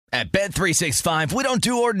At Bet365, we don't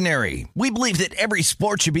do ordinary. We believe that every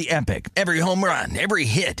sport should be epic. Every home run, every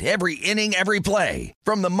hit, every inning, every play.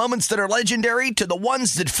 From the moments that are legendary to the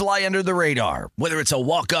ones that fly under the radar. Whether it's a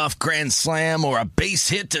walk-off grand slam or a base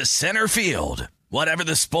hit to center field. Whatever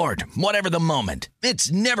the sport, whatever the moment.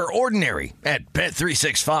 It's never ordinary at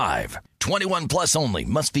Bet365. 21 plus only.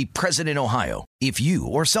 Must be present in Ohio. If you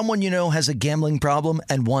or someone you know has a gambling problem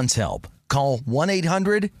and wants help, call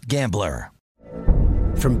 1-800-GAMBLER.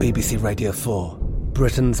 From BBC Radio 4,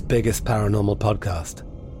 Britain's biggest paranormal podcast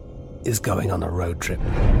is going on a road trip.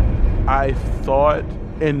 I thought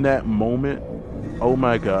in that moment, oh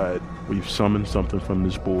my God, we've summoned something from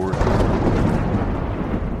this board.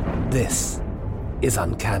 This is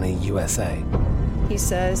Uncanny USA. He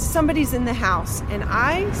says, somebody's in the house, and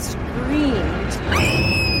I screamed.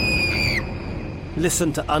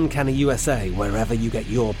 Listen to Uncanny USA wherever you get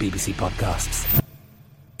your BBC podcasts,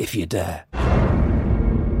 if you dare.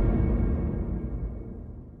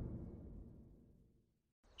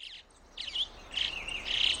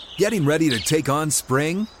 Getting ready to take on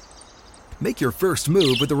spring? Make your first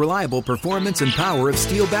move with the reliable performance and power of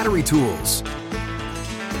Steel battery tools.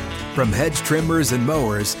 From hedge trimmers and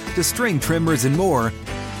mowers to string trimmers and more,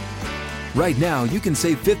 right now you can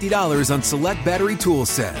save $50 on select battery tool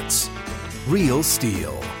sets. Real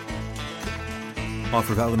Steel.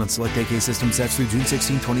 Offer valid on select AK system sets through June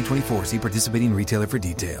 16, 2024. See participating retailer for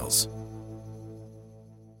details.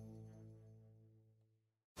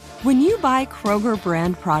 When you buy Kroger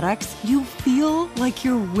brand products, you feel like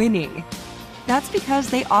you're winning. That's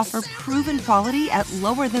because they offer proven quality at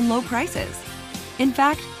lower than low prices. In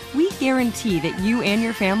fact, we guarantee that you and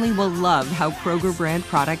your family will love how Kroger brand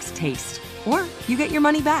products taste, or you get your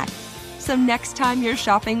money back. So next time you're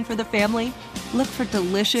shopping for the family, look for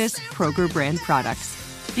delicious Kroger brand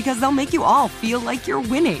products, because they'll make you all feel like you're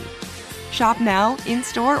winning. Shop now,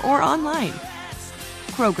 in-store, or online.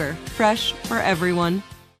 Kroger, fresh for everyone.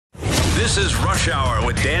 This is Rush Hour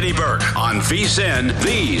with Danny Burke on VSiN,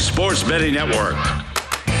 the Sports Betting Network.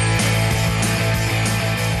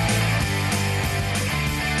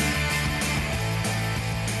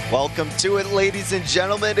 Welcome to it, ladies and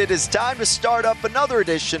gentlemen. It is time to start up another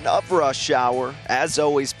edition of Rush Hour, as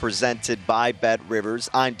always presented by BetRivers.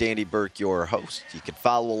 I'm Danny Burke, your host. You can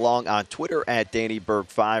follow along on Twitter at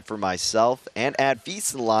DannyBurke5 for myself and at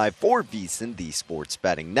VSiN Live for VSiN, the Sports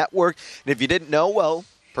Betting Network. And if you didn't know, well,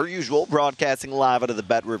 per usual, broadcasting live out of the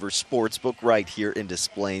BetRivers Sportsbook right here in Des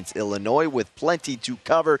Plaines, Illinois, with plenty to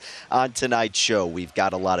cover on tonight's show. We've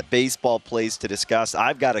got a lot of baseball plays to discuss.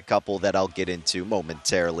 I've got a couple that I'll get into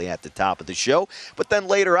momentarily at the top of the show. But then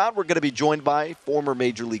later on, we're going to be joined by former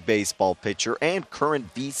Major League Baseball pitcher and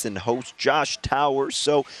current VSiN host Josh Towers.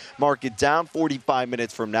 So mark it down. 45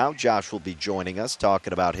 minutes from now, Josh will be joining us,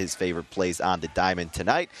 talking about his favorite plays on the diamond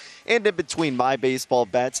tonight. And in between my baseball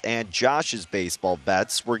bets and Josh's baseball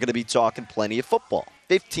bets, we're going to be talking plenty of football.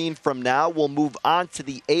 15 from now, we'll move on to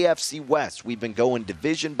the AFC West. We've been going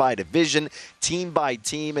division by division, team by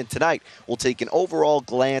team, and tonight we'll take an overall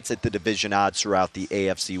glance at the division odds throughout the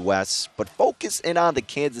AFC West, but focus in on the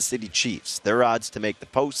Kansas City Chiefs, their odds to make the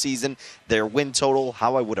postseason, their win total,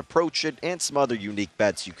 how I would approach it, and some other unique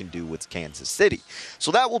bets you can do with Kansas City.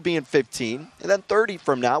 So that will be in 15, and then 30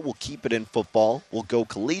 from now, we'll keep it in football. We'll go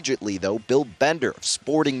collegiately, though. Bill Bender of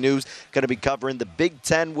Sporting News going to be covering the Big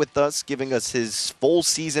Ten with us, giving us his full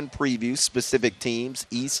season preview, specific teams,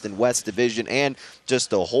 East and West Division, and just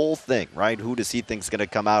the whole thing, right? Who does he think is going to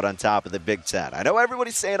come out on top of the Big Ten? I know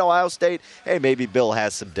everybody's saying Ohio State. Hey, maybe Bill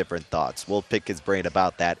has some different thoughts. We'll pick his brain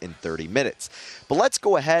about that in 30 minutes. But let's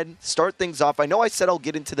go ahead, start things off. I know I said I'll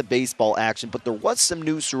get into the baseball action, but there was some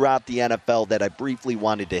news throughout the NFL that I briefly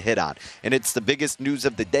wanted to hit on. And it's the biggest news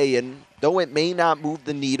of the day, and though it may not move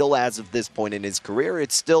the needle as of this point in his career,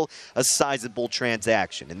 it's still a sizable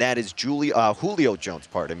transaction. And that is Julio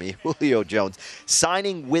Jones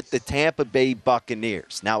signing with the Tampa Bay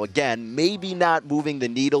Buccaneers. Now, again, maybe not moving the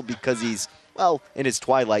needle because he's, well, in his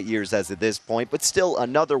twilight years as of this point, but still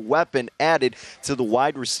another weapon added to the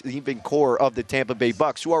wide receiving core of the Tampa Bay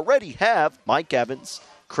Bucs, who already have Mike Evans,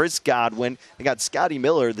 Chris Godwin. They got Scotty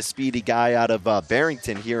Miller, the speedy guy out of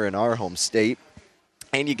Barrington here in our home state.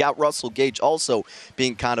 And you got Russell Gage also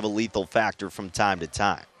being kind of a lethal factor from time to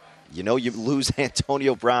time. You know, you lose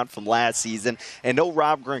Antonio Brown from last season and no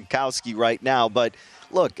Rob Gronkowski right now, but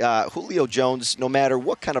look, Julio Jones, no matter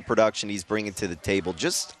what kind of production he's bringing to the table,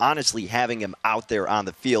 just honestly having him out there on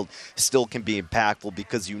the field still can be impactful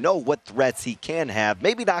because you know what threats he can have.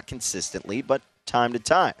 Maybe not consistently, but time to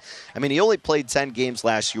time. I mean, he only played 10 games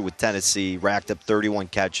last year with Tennessee, racked up 31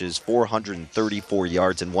 catches, 434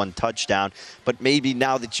 yards, and 1 touchdown. But maybe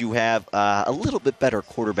now that you have a little bit better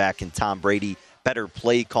quarterback in Tom Brady, better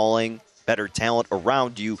play calling, better talent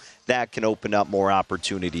around you, that can open up more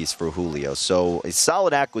opportunities for Julio. So a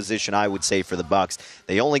solid acquisition, I would say, for the Bucs.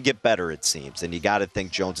 They only get better, it seems, and you got to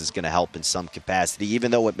think Jones is going to help in some capacity,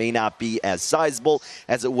 even though it may not be as sizable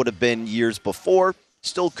as it would have been years before.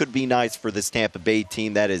 Still could be nice for this Tampa Bay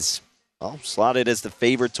team that is, well, slotted as the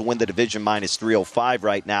favorite to win the division, minus 305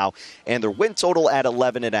 right now, and their win total at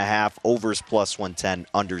 11.5, overs plus 110,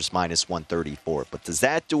 unders minus 134. But does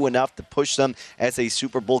that do enough to push them as a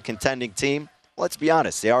Super Bowl contending team? Let's be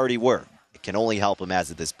honest, they already were. It can only help them as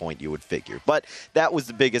at this point, you would figure. But that was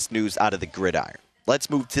the biggest news out of the gridiron. Let's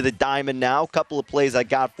move to the diamond now. A couple of plays I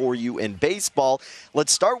got for you in baseball.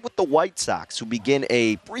 Let's start with the White Sox, who begin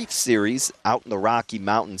a brief series out in the Rocky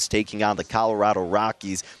Mountains taking on the Colorado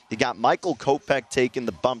Rockies. You got Michael Kopech taking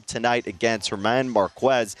the bump tonight against German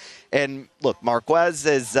Marquez. And look, Marquez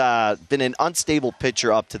has been an unstable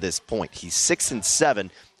pitcher up to this point. He's 6-7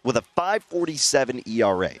 with a 5.47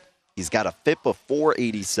 ERA. He's got a FIP of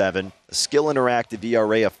 4.87, a skill interactive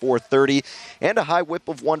ERA of 4.30, and a high whip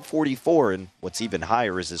of 1.44. And what's even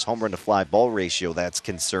higher is his home run to fly ball ratio. That's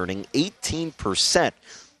concerning, 18%.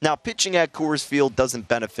 Now, pitching at Coors Field doesn't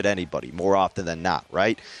benefit anybody more often than not,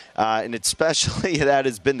 right? And especially that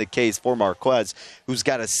has been the case for Marquez, who's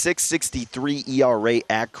got a 6.63 ERA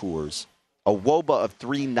at Coors, a WOBA of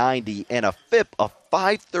 3.90, and a FIP of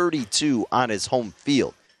 5.32 on his home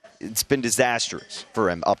field. It's been disastrous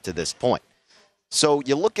for him up to this point. So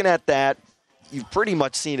you're looking at that. You've pretty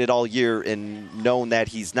much seen it all year and known that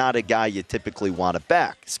he's not a guy you typically want to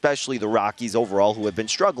back, especially the Rockies overall, who have been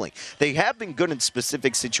struggling. They have been good in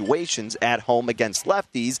specific situations at home against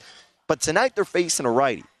lefties, but tonight they're facing a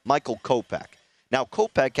righty, Michael Kopech. Now,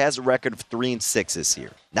 Kopech has a record of 3-6 this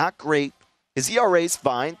year. Not great. His ERA is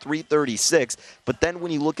fine, 3.36, but then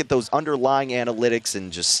when you look at those underlying analytics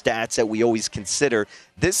and just stats that we always consider,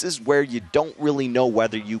 this is where you don't really know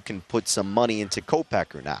whether you can put some money into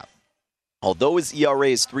Kopech or not. Although his ERA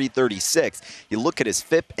is 3.36, you look at his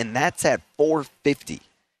FIP, and that's at 4.50.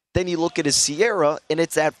 Then you look at his Sierra, and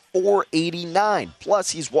it's at 4.89. Plus,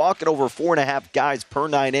 he's walking over 4.5 guys per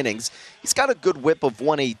 9 innings. He's got a good whip of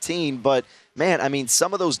 118, but man, I mean,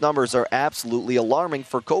 some of those numbers are absolutely alarming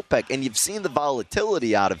for Kopech, and you've seen the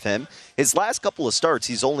volatility out of him. His last couple of starts,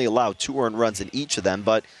 he's only allowed 2 earned runs in each of them,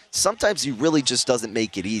 but sometimes he really just doesn't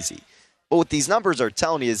make it easy. But what these numbers are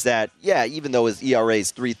telling you is that, yeah, even though his ERA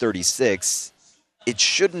is 3.36, it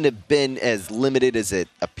shouldn't have been as limited as it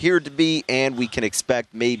appeared to be, and we can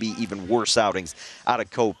expect maybe even worse outings out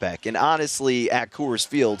of Kopech. And honestly, at Coors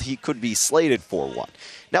Field, he could be slated for one.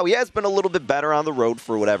 Now, he has been a little bit better on the road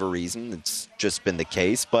for whatever reason. It's just been the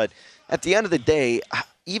case. But at the end of the day,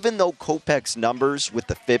 even though Kopech's numbers with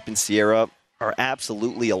the FIP and Sierra are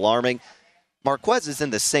absolutely alarming, Marquez is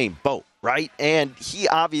in the same boat, right? And he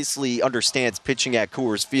obviously understands pitching at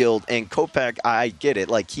Coors Field, and Kopech, I get it.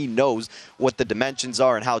 Like, he knows what the dimensions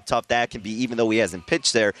are and how tough that can be, even though he hasn't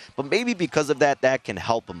pitched there. But maybe because of that, that can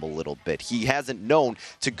help him a little bit. He hasn't known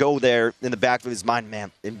to go there in the back of his mind,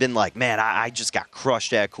 man, and been like, man, I just got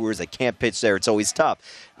crushed at Coors. I can't pitch there. It's always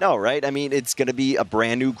tough. No, right? I mean, it's going to be a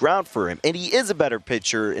brand new ground for him. And he is a better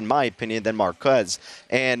pitcher, in my opinion, than Marquez.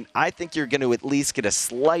 And I think you're going to at least get a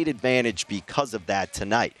slight advantage because of that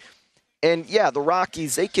tonight. And, yeah, the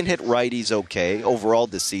Rockies, they can hit righties okay. Overall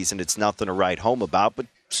this season, it's nothing to write home about, but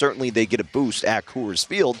certainly they get a boost at Coors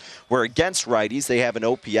Field, where against righties, they have an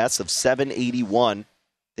OPS of 781.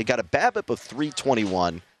 They got a BABIP of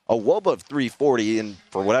 321, a WOBA of 340, and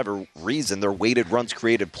for whatever reason, their weighted runs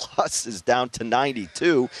created plus is down to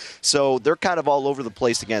 92. So they're kind of all over the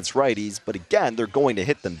place against righties, but again, they're going to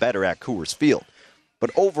hit them better at Coors Field.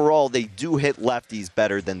 But overall, they do hit lefties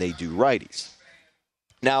better than they do righties.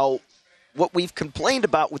 Now, what we've complained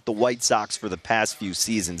about with the White Sox for the past few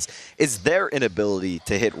seasons is their inability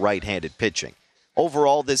to hit right-handed pitching.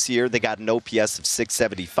 Overall this year, they got an OPS of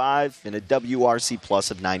 675 and a WRC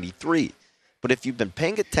plus of 93. But if you've been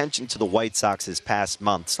paying attention to the White Sox this past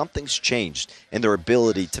month, something's changed in their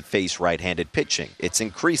ability to face right-handed pitching. It's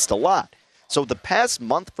increased a lot. So the past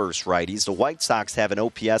month versus righties, the White Sox have an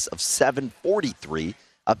OPS of 743,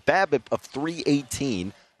 a BABIP of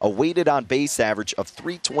 318, a weighted on base average of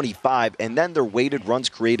 325, and then their weighted runs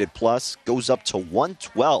created plus goes up to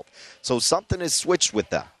 112. So something has switched with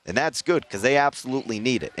them, and that's good because they absolutely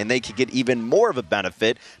need it. And they could get even more of a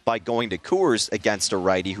benefit by going to Coors against a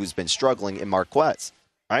righty who's been struggling in Marquez.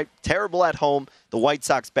 All right, terrible at home. The White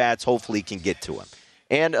Sox bats hopefully can get to him.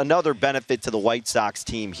 And another benefit to the White Sox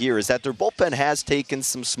team here is that their bullpen has taken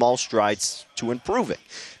some small strides to improving.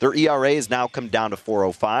 Their ERA has now come down to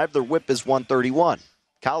 4.05. Their WHIP is 131.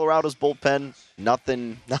 Colorado's bullpen,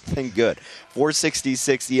 nothing good.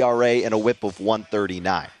 4.66 ERA and a WHIP of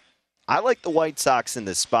 139. I like the White Sox in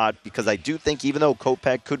this spot because I do think even though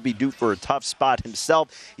Kopech could be due for a tough spot himself,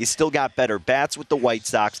 he's still got better bats with the White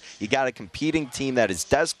Sox. You got a competing team that is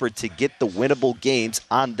desperate to get the winnable games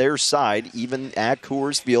on their side, even at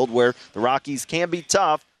Coors Field where the Rockies can be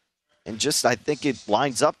tough. And just I think it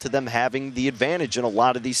lines up to them having the advantage in a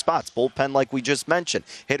lot of these spots. Bullpen, like we just mentioned.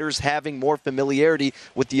 Hitters having more familiarity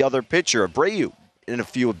with the other pitcher. Abreu in a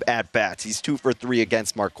few at-bats. He's 2 for 3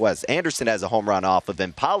 against Marquez. Anderson has a home run off of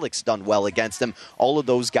him. Pollock's done well against him. All of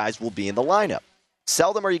those guys will be in the lineup.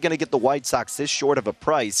 Seldom are you going to get the White Sox this short of a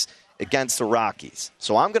price against the Rockies.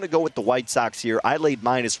 So I'm going to go with the White Sox here. I laid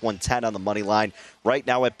 -110 on the money line. Right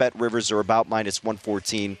now at Bet Rivers are about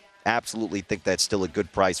 -114. Absolutely think that's still a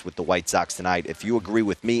good price with the White Sox tonight. If you agree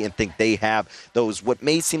with me and think they have those what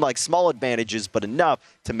may seem like small advantages, but enough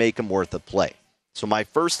to make them worth a play. So my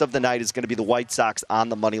first of the night is going to be the White Sox on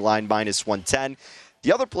the money line, -110.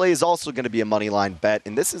 The other play is also going to be a money line bet,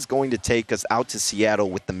 and this is going to take us out to Seattle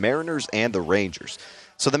with the Mariners and the Rangers.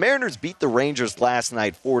 So the Mariners beat the Rangers last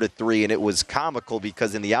night 4-3, and it was comical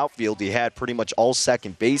because in the outfield you had pretty much all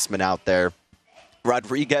second basemen out there.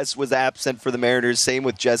 Rodriguez was absent for the Mariners, same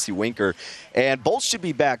with Jesse Winker, and both should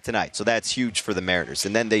be back tonight, so that's huge for the Mariners.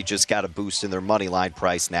 And then they just got a boost in their money line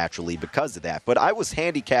price naturally because of that. But I was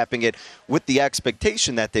handicapping it with the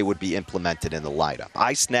expectation that they would be implemented in the lineup.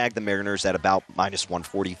 I snagged the Mariners at about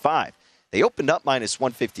 -145. They opened up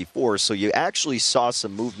 -154, so you actually saw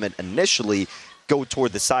some movement initially go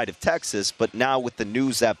toward the side of Texas, but now with the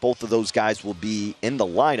news that both of those guys will be in the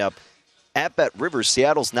lineup, at Bet Rivers,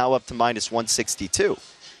 Seattle's now up to -162.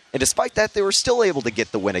 And despite that, they were still able to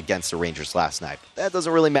get the win against the Rangers last night. That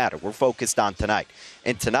doesn't really matter. We're focused on tonight.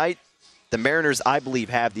 And tonight, the Mariners, I believe,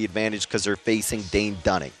 have the advantage because they're facing Dane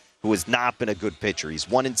Dunning, who has not been a good pitcher. He's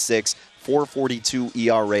 1-6, 4.42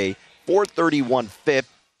 ERA, 4.31 FIP.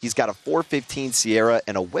 He's got a 4.15 SIERA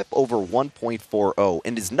and a WHIP over 1.40.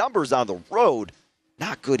 And his numbers on the road,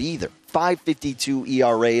 not good either. 5.52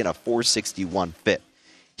 ERA and a 4.61 FIP.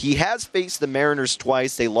 He has faced the Mariners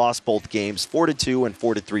twice. They lost both games, 4-2 and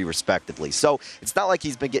 4-3 respectively. So it's not like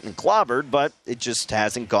he's been getting clobbered, but it just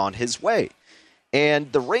hasn't gone his way.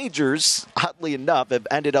 And the Rangers, oddly enough, have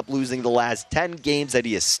ended up losing the last 10 games that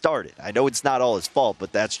he has started. I know it's not all his fault,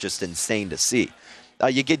 but that's just insane to see.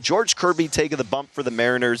 You get George Kirby taking the bump for the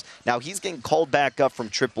Mariners. Now he's getting called back up from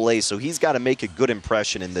AAA, so he's got to make a good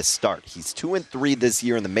impression in this start. He's 2-3 this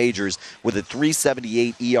year in the majors with a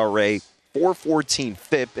 3.78 ERA, 4.14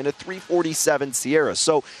 FIP, and a 3.47 SIERA.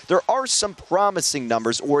 So there are some promising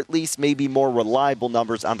numbers, or at least maybe more reliable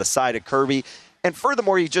numbers on the side of Kirby. And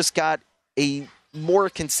furthermore, you just got a more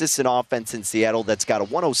consistent offense in Seattle that's got a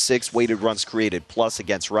 106 weighted runs created plus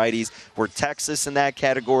against righties, where Texas in that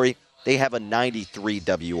category, they have a 93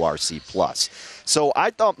 WRC plus. So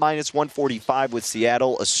I thought -145 with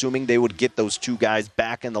Seattle, assuming they would get those two guys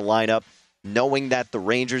back in the lineup, knowing that the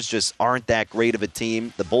Rangers just aren't that great of a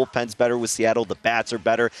team. The bullpen's better with Seattle. The bats are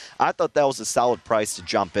better. I thought that was a solid price to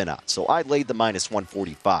jump in on. So I laid the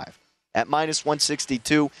 -145. At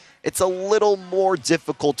 -162, it's a little more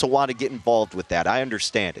difficult to want to get involved with that. I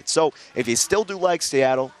understand it. So if you still do like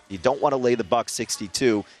Seattle, you don't want to lay the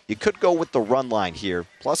 $1.62, you could go with the run line here,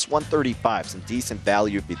 +135, some decent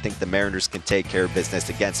value if you think the Mariners can take care of business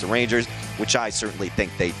against the Rangers, which I certainly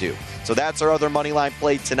think they do. So that's our other money line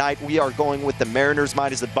play tonight. We are going with the Mariners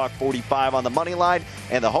 -145 on the money line,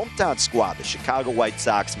 and the hometown squad, the Chicago White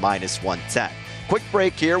Sox, -110. Quick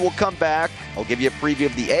break here. We'll come back. I'll give you a preview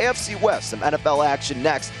of the AFC West, some NFL action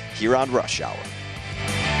next here on Rush Hour.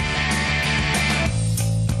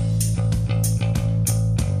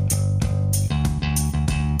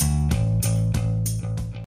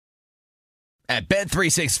 At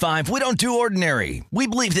Bet365, we don't do ordinary. We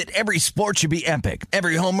believe that every sport should be epic.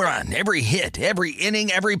 Every home run, every hit, every inning,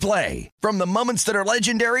 every play. From the moments that are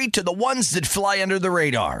legendary to the ones that fly under the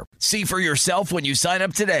radar. See for yourself when you sign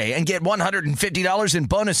up today and get $150 in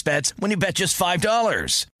bonus bets when you bet just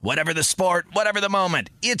 $5. Whatever the sport, whatever the moment,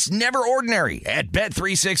 it's never ordinary at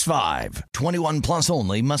Bet365. 21 plus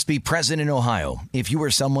only. Must be present in Ohio. If you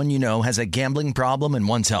or someone you know has a gambling problem and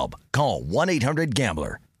wants help, call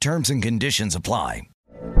 1-800-GAMBLER. Terms and conditions apply.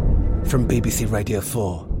 From BBC Radio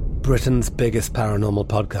 4, Britain's biggest paranormal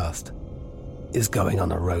podcast is going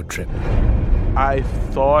on a road trip. I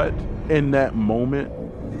thought in that moment,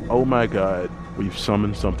 oh my God, we've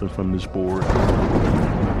summoned something from this board.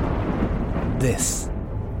 This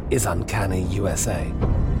is Uncanny USA.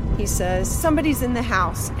 He says, somebody's in the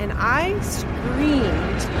house, and I screamed.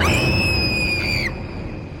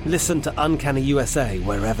 Listen to Uncanny USA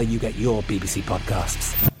wherever you get your BBC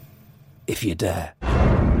podcasts, if you dare.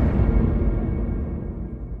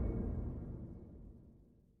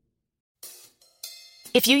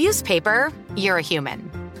 If you use paper, you're a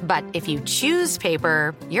human. But if you choose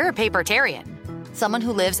paper, you're a papertarian. Someone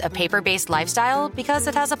who lives a paper-based lifestyle because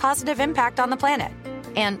it has a positive impact on the planet.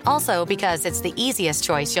 And also because it's the easiest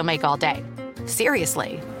choice you'll make all day.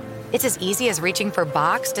 Seriously. It's as easy as reaching for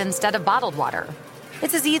boxed instead of bottled water.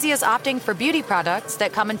 It's as easy as opting for beauty products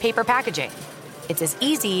that come in paper packaging. It's as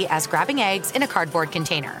easy as grabbing eggs in a cardboard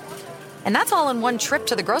container. And that's all in one trip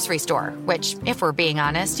to the grocery store, which, if we're being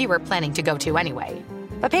honest, you were planning to go to anyway.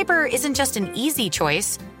 But paper isn't just an easy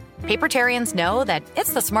choice. Papertarians know that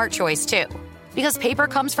it's the smart choice, too. Because paper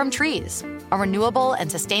comes from trees, a renewable and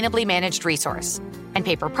sustainably managed resource. And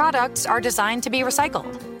paper products are designed to be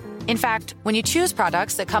recycled. In fact, when you choose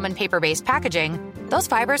products that come in paper-based packaging, those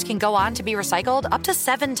fibers can go on to be recycled up to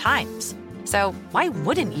 7 times. So why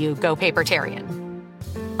wouldn't you go papertarian?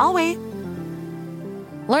 I'll wait.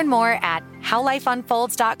 Learn more at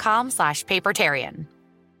howlifeunfolds.com/papertarian.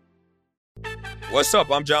 What's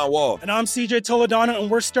up? I'm John Wall. And I'm CJ Toledano,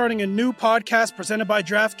 and we're starting a new podcast presented by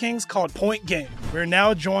DraftKings called Point Game. We're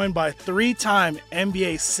now joined by 3-time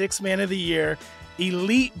NBA Sixth Man of the Year,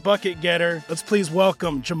 elite bucket getter. Let's please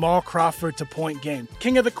welcome Jamal Crawford to Point Game.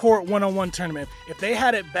 King of the Court one-on-one tournament. If they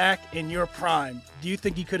had it back in your prime, do you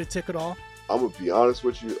think you could have took it all? I'm going to be honest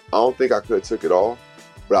with you. I don't think I could have took it all,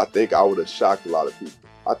 but I think I would have shocked a lot of people.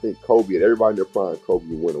 I think Kobe and everybody in their prime, Kobe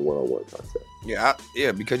would win a one-on-one contest. Yeah,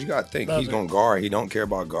 because you got to think, he's going to guard. He don't care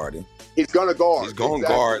about guarding. He's going to guard. He's going to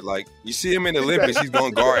guard. Like, you see him in the Olympics, he's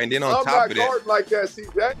going to guard. And then on top of that. I'm not guarding like that,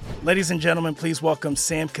 CJ. Ladies and gentlemen, please welcome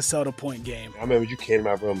Sam Cassell to Point Game. I remember you came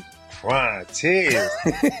out from crying, tears.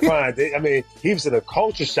 Crying. I mean, he was in a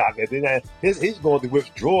culture shock. And then he's going through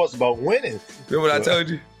withdrawals about winning. Remember what I told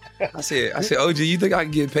you? I said, OG, you think I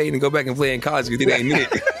can get paid and go back and play in college because it ain't it?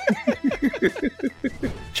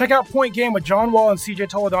 Check out Point Game with John Wall and CJ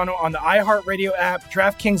Toledano on the iHeartRadio app,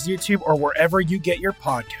 DraftKings YouTube, or wherever you get your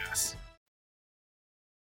podcasts.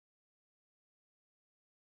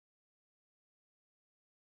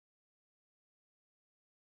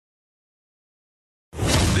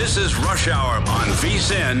 This is Rush Hour on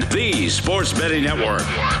VSiN, the Sports Betting Network.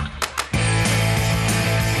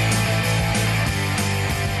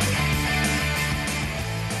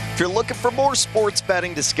 If you're looking for more sports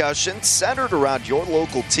betting discussion centered around your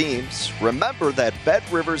local teams, remember that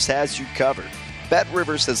BetRivers has you covered.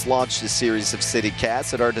 BetRivers has launched a series of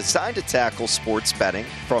CityCasts that are designed to tackle sports betting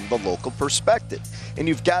from the local perspective. And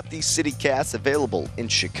you've got these CityCasts available in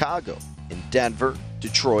Chicago, in Denver,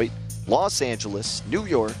 Detroit, Los Angeles, New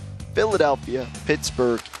York, Philadelphia,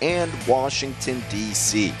 Pittsburgh, and Washington,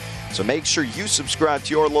 D.C. So make sure you subscribe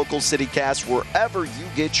to your local CityCast wherever you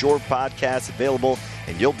get your podcasts available,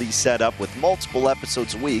 and you'll be set up with multiple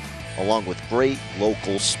episodes a week, along with great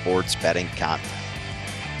local sports betting content.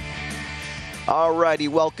 Alrighty,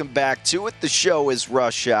 welcome back to it. The show is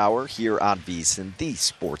Rush Hour here on VSiN, the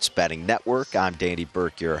Sports Betting Network. I'm Danny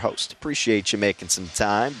Burke, your host. Appreciate you making some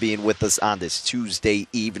time, being with us on this Tuesday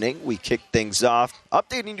evening. We kick things off,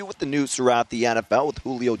 updating you with the news throughout the NFL, with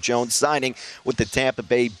Julio Jones signing with the Tampa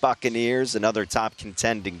Bay Buccaneers, another top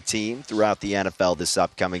contending team throughout the NFL this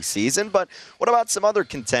upcoming season. But what about some other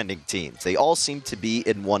contending teams? They all seem to be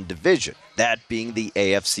in one division, that being the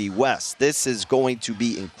AFC West. This is going to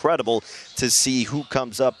be incredible to see who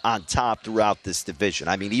comes up on top throughout this division.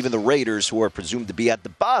 I mean, even the Raiders, who are presumed to be at the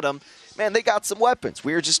bottom, man, they got some weapons.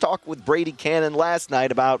 We were just talking with Brady Cannon last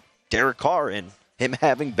night about Derek Carr and him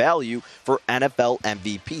having value for NFL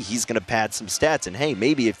MVP. He's going to pad some stats. And, hey,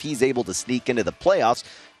 maybe if he's able to sneak into the playoffs,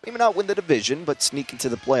 maybe not win the division, but sneak into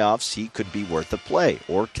the playoffs, he could be worth a play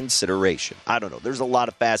or consideration. I don't know. There's a lot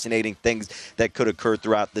of fascinating things that could occur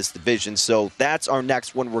throughout this division. So that's our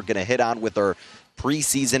next one we're going to hit on with our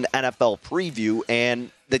preseason NFL preview.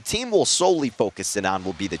 And the team we'll solely focus in on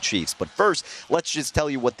will be the Chiefs. But first, let's just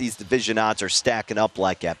tell you what these division odds are stacking up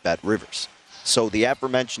like at BetRivers. So the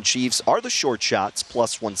aforementioned Chiefs are the short shots,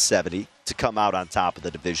 plus 170 to come out on top of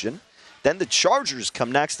the division. Then the Chargers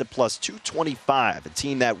come next at plus 225, a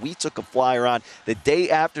team that we took a flyer on the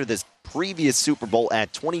day after this previous Super Bowl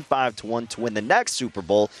at 25-1 to win the next Super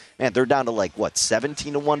Bowl. Man, they're down to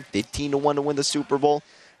 17-1, 15-1 to win the Super Bowl.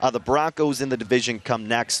 The Broncos in the division come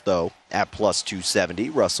next, though, at plus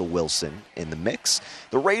 270. Russell Wilson in the mix.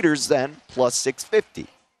 The Raiders then plus 650.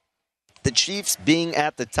 The Chiefs being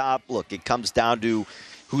at the top, look, it comes down to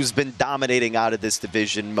who's been dominating out of this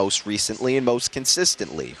division most recently and most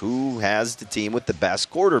consistently, who has the team with the best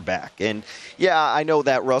quarterback. And yeah, I know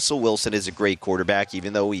that Russell Wilson is a great quarterback,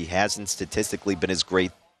 even though he hasn't statistically been as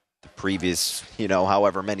great the previous,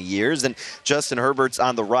 however many years. And Justin Herbert's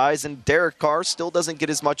on the rise, and Derek Carr still doesn't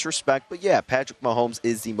get as much respect. But yeah, Patrick Mahomes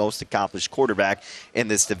is the most accomplished quarterback in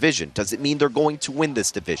this division. Does it mean they're going to win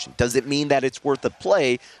this division? Does it mean that it's worth a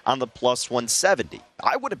play on the plus 170?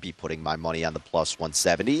 I wouldn't be putting my money on the plus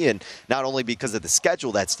 170, and not only because of the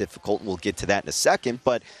schedule that's difficult, and we'll get to that in a second,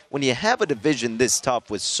 but when you have a division this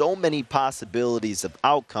tough with so many possibilities of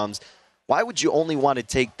outcomes, why would you only want to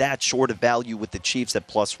take that short of value with the Chiefs at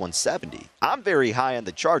plus 170? I'm very high on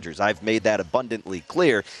the Chargers. I've made that abundantly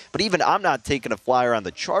clear. But even I'm not taking a flyer on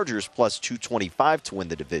the Chargers plus 225 to win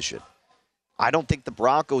the division. I don't think the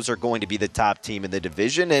Broncos are going to be the top team in the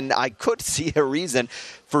division, and I could see a reason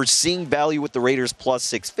for seeing value with the Raiders plus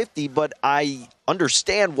 650, but I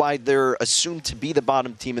understand why they're assumed to be the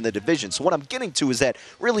bottom team in the division. So what I'm getting to is that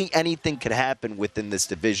really anything could happen within this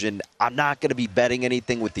division. I'm not going to be betting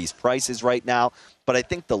anything with these prices right now, but I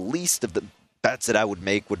think the least of the bets that I would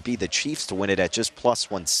make would be the Chiefs to win it at just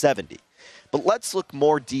plus 170. But let's look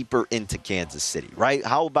more deeper into Kansas City, right?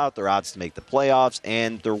 How about their odds to make the playoffs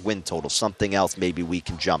and their win total? Something else maybe we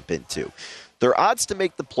can jump into. Their odds to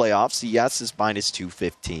make the playoffs, the yes is minus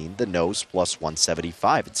 215, the no is plus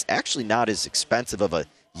 175. It's actually not as expensive of a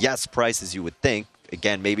yes price as you would think.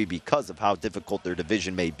 Again, maybe because of how difficult their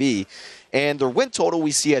division may be. And their win total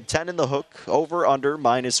we see at 10 in the hook, over, under,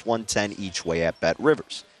 minus 110 each way at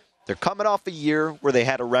BetRivers. They're coming off a year where they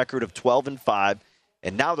had a record of 12-5.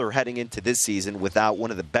 And now they're heading into this season without one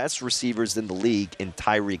of the best receivers in the league in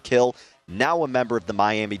Tyreek Hill, now a member of the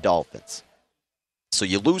Miami Dolphins. So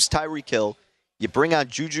you lose Tyreek Hill, you bring on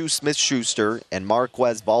Juju Smith-Schuster and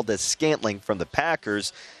Marquez Valdes-Scantling from the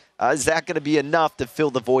Packers. Is that going to be enough to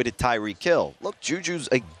fill the void at Tyreek Hill? Look, Juju's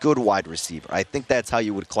a good wide receiver. I think that's how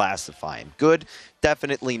you would classify him. Good,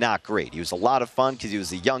 definitely not great. He was a lot of fun because he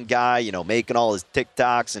was a young guy, making all his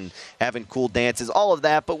TikToks and having cool dances, all of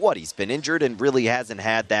that. But he's been injured and really hasn't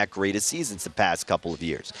had that great of seasons the past couple of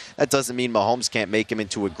years. That doesn't mean Mahomes can't make him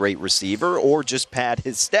into a great receiver or just pad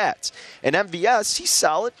his stats. And MVS, he's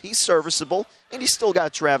solid, he's serviceable, and he's still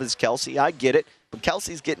got Travis Kelce. I get it. But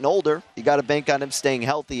Kelsey's getting older. You got to bank on him staying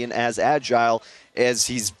healthy and as agile as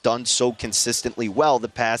he's done so consistently well the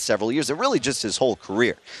past several years, and really just his whole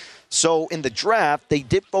career. So in the draft, they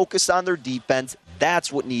did focus on their defense.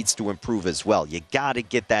 That's what needs to improve as well. You got to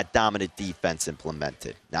get that dominant defense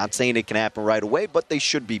implemented. Not saying it can happen right away, but they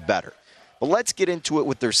should be better. But let's get into it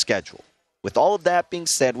with their schedule. With all of that being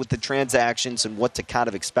said, with the transactions and what to kind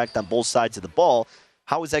of expect on both sides of the ball,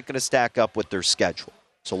 how is that going to stack up with their schedule?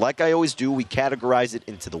 So like I always do, we categorize it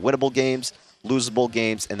into the winnable games, losable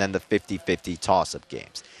games, and then the 50-50 toss-up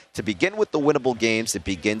games. To begin with the winnable games, it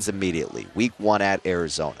begins immediately. Week 1 at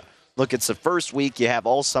Arizona. Look, it's the first week. You have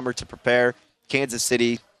all summer to prepare. Kansas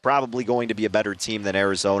City probably going to be a better team than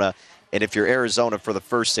Arizona. And if you're Arizona for the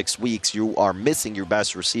first 6 weeks, you are missing your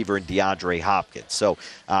best receiver in DeAndre Hopkins. So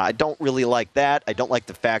I don't really like that. I don't like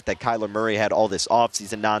the fact that Kyler Murray had all this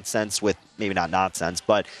offseason nonsense with, maybe not nonsense,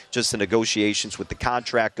 but just the negotiations with the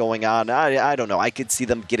contract going on. I don't know. I could see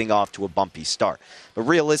them getting off to a bumpy start. But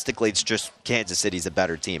realistically, it's just Kansas City's a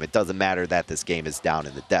better team. It doesn't matter that this game is down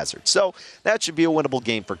in the desert. So that should be a winnable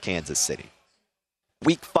game for Kansas City.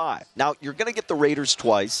 Week 5. Now, you're going to get the Raiders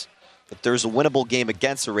twice. If there's a winnable game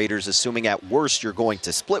against the Raiders, assuming at worst you're going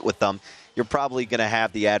to split with them, you're probably going to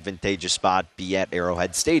have the advantageous spot be at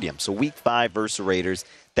Arrowhead Stadium. So Week 5 versus the Raiders,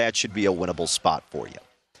 that should be a winnable spot for you.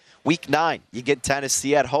 Week 9, you get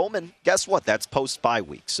Tennessee at home, and guess what? That's post-bye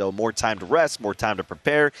week. So more time to rest, more time to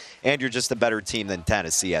prepare, and you're just a better team than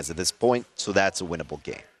Tennessee as of this point, so that's a winnable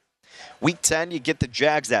game. Week 10, you get the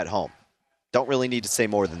Jags at home. Don't really need to say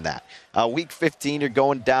more than that. Week 15, you're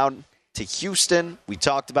going down to Houston. We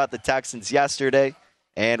talked about the Texans yesterday,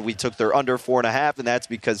 and we took their under 4.5, and that's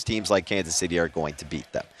because teams like Kansas City are going to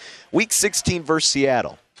beat them. Week 16 versus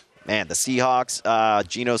Seattle. Man, the Seahawks,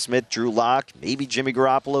 Geno Smith, Drew Lock, maybe Jimmy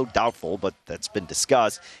Garoppolo, doubtful, but that's been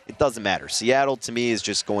discussed. It doesn't matter. Seattle, to me, is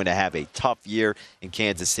just going to have a tough year, and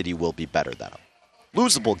Kansas City will be better than them.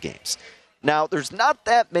 Losable games. Now, there's not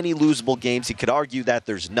that many losable games. You could argue that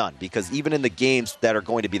there's none, because even in the games that are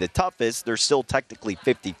going to be the toughest, they're still technically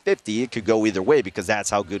 50-50. It could go either way because that's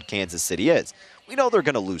how good Kansas City is. We know they're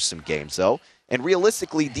going to lose some games, though, and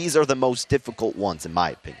realistically, these are the most difficult ones, in my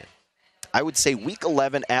opinion. I would say Week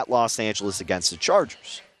 11 at Los Angeles against the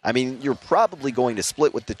Chargers. I mean, you're probably going to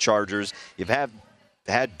split with the Chargers. You've had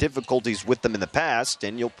difficulties with them in the past,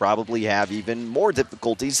 and you'll probably have even more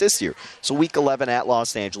difficulties this year. So Week 11 at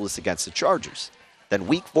Los Angeles against the Chargers. Then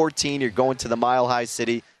week 14, you're going to the Mile High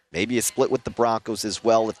City. Maybe a split with the Broncos as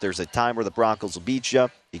well. If there's a time where the Broncos will beat you,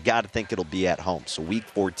 you got to think it'll be at home. So week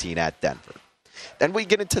 14 at Denver. Then we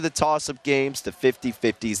get into the toss-up games, the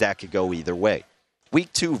 50-50s that could go either way.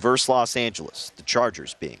 Week 2 versus Los Angeles, the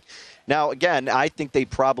Chargers being. Now, again, I think they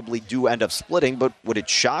probably do end up splitting, but would it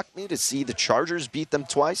shock me to see the Chargers beat them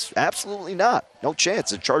twice? Absolutely not. No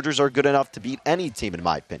chance. The Chargers are good enough to beat any team, in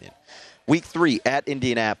my opinion. Week 3 at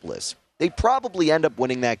Indianapolis. They probably end up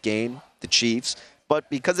winning that game, the Chiefs, but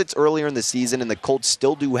because it's earlier in the season and the Colts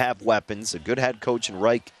still do have weapons, a good head coach in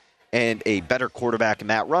Reich and a better quarterback in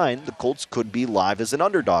Matt Ryan, the Colts could be live as an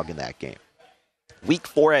underdog in that game. Week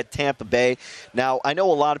 4 at Tampa Bay. Now, I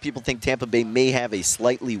know a lot of people think Tampa Bay may have a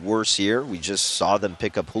slightly worse year. We just saw them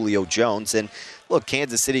pick up Julio Jones. And, look,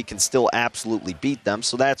 Kansas City can still absolutely beat them,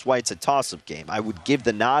 so that's why it's a toss-up game. I would give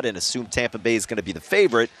the nod and assume Tampa Bay is going to be the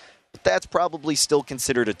favorite, but that's probably still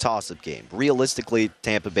considered a toss-up game. Realistically,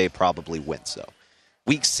 Tampa Bay probably wins, though.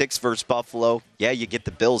 Week 6 versus Buffalo. Yeah, you get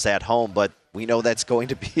the Bills at home, but we know that's going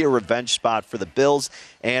to be a revenge spot for the Bills,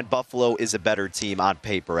 and Buffalo is a better team on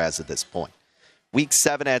paper as of this point. Week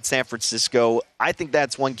 7 at San Francisco. I think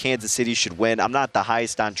that's one Kansas City should win. I'm not the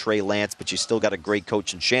highest on Trey Lance, but you still got a great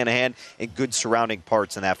coach in Shanahan and good surrounding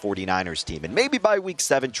parts in that 49ers team. And maybe by week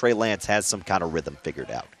 7, Trey Lance has some kind of rhythm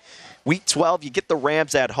figured out. Week 12, you get the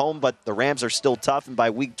Rams at home, but the Rams are still tough. And by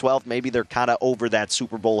week 12, maybe they're kind of over that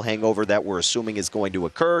Super Bowl hangover that we're assuming is going to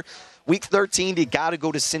occur. Week 13, you got to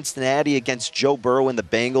go to Cincinnati against Joe Burrow and the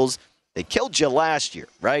Bengals. They killed you last year,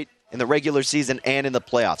 right? In the regular season and in the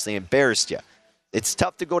playoffs. They embarrassed you. It's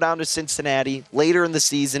tough to go down to Cincinnati later in the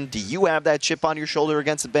season. Do you have that chip on your shoulder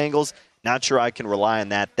against the Bengals? Not sure I can rely on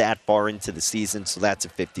that far into the season, so that's a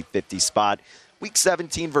 50-50 spot. Week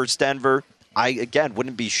 17 versus Denver. I, again,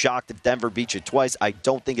 wouldn't be shocked if Denver beat you twice. I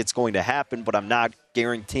don't think it's going to happen, but I'm not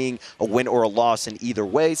guaranteeing a win or a loss in either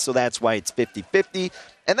way, so that's why it's 50-50.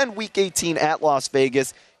 And then Week 18 at Las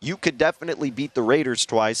Vegas. You could definitely beat the Raiders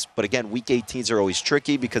twice, but again, Week 18s are always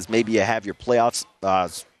tricky because maybe you have your playoffs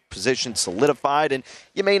position solidified, and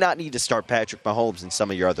you may not need to start Patrick Mahomes and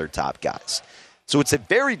some of your other top guys. So it's a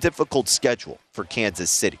very difficult schedule for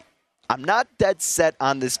Kansas City. I'm not dead set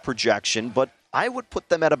on this projection, but I would put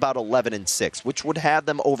them at about 11-6, which would have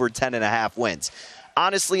them over 10.5 wins.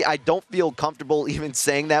 Honestly, I don't feel comfortable even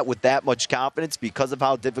saying that with that much confidence because of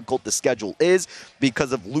how difficult the schedule is,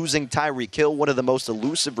 because of losing Tyreek Hill, one of the most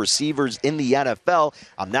elusive receivers in the NFL.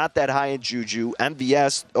 I'm not that high in Juju.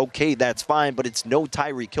 MVS, okay, that's fine, but it's no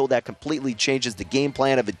Tyreek Hill that completely changes the game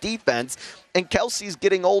plan of a defense. And Kelsey's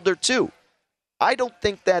getting older too. I don't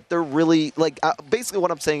think that they're really, basically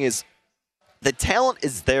what I'm saying is, the talent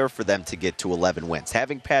is there for them to get to 11 wins.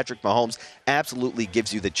 Having Patrick Mahomes absolutely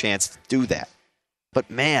gives you the chance to do that. But,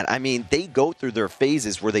 man, I mean, they go through their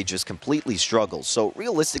phases where they just completely struggle. So,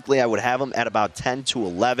 realistically, I would have them at about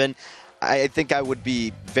 10-11. I think I would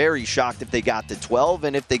be very shocked if they got to 12.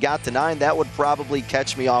 And if they got to 9, that would probably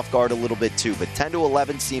catch me off guard a little bit, too. But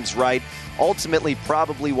 10-11 seems right. Ultimately,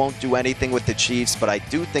 probably won't do anything with the Chiefs, but I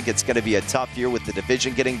do think it's going to be a tough year with the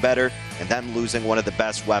division getting better and them losing one of the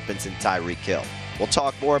best weapons in Tyreek Hill. We'll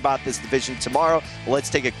talk more about this division tomorrow. Well,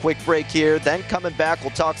 let's take a quick break here. Then coming back,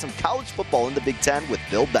 we'll talk some college football in the Big Ten with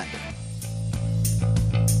Bill Bender.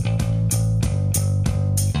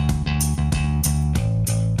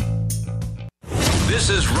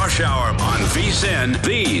 This is Rush Hour on VSiN,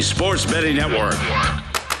 the Sports Betting Network.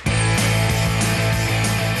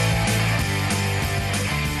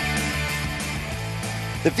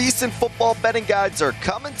 The VSiN football betting guides are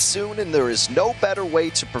coming soon, and there is no better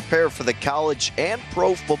way to prepare for the college and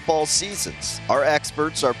pro football seasons. Our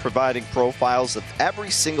experts are providing profiles of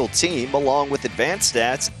every single team, along with advanced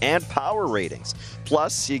stats and power ratings.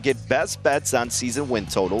 Plus, you get best bets on season win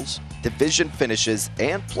totals, division finishes,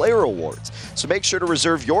 and player awards. So make sure to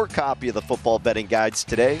reserve your copy of the football betting guides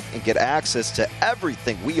today and get access to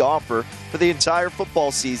everything we offer for the entire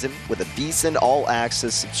football season with a VSiN All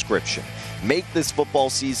Access subscription. Make this football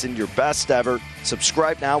season your best ever.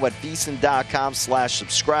 Subscribe now at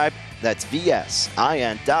VSiN.com/subscribe. That's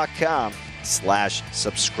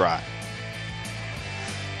VSIN.com/subscribe.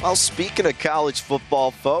 Well, speaking of college football,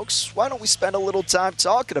 folks, why don't we spend a little time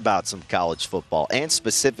talking about some college football, and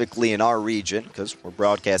specifically in our region, because we're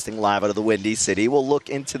broadcasting live out of the Windy City. We'll look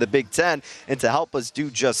into the Big Ten, and to help us do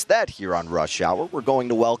just that here on Rush Hour, we're going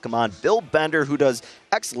to welcome on Bill Bender, who does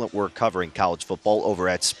excellent work covering college football over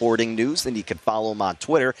at Sporting News, and you can follow him on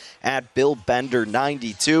Twitter at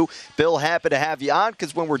BillBender92. Bill, happy to have you on,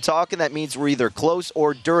 because when we're talking, that means we're either close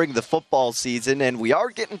or during the football season, and we are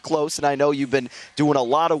getting close, and I know you've been doing a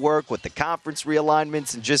lot lot of work with the conference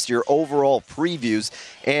realignments and just your overall previews.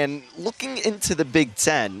 And looking into the Big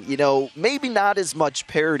Ten, maybe not as much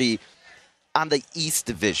parity on the East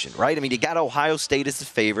Division, right? I mean, you got Ohio State as the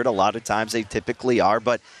favorite. A lot of times they typically are.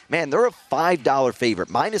 But, man, they're a $5 favorite,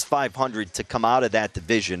 minus 500 to come out of that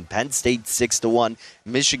division. Penn State 6-1,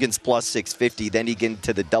 Michigan's plus 650. Then you get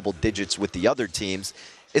into the double digits with the other teams.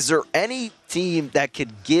 Is there any team that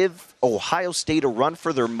could give Ohio State a run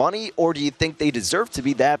for their money, or do you think they deserve to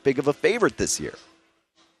be that big of a favorite this year?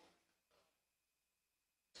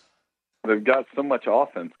 They've got so much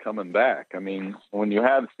offense coming back. I mean, when you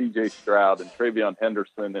have C.J. Stroud and Travion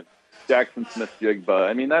Henderson and Jackson Smith-Jigba,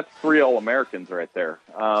 I mean, that's 3 All-Americans right there.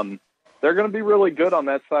 They're going to be really good on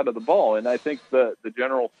that side of the ball, and I think the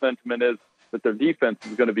general sentiment is that their defense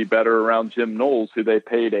is going to be better around Jim Knowles, who they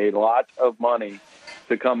paid a lot of money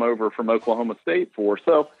to come over from Oklahoma State for.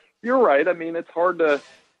 So you're right. I mean, it's hard to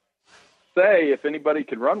say if anybody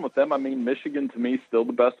could run with them. I mean, Michigan, to me, is still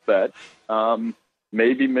the best bet.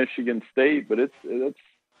 Maybe Michigan State, but it's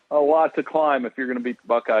a lot to climb if you're going to beat the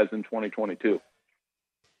Buckeyes in 2022.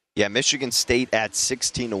 Yeah, Michigan State at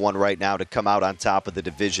 16-1 right now to come out on top of the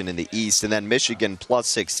division in the East. And then Michigan plus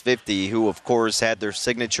 650, who, of course, had their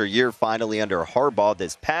signature year finally under Harbaugh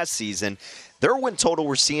this past season. Their win total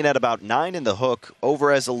we're seeing at about 9 in the hook.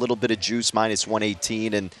 Over as a little bit of juice, minus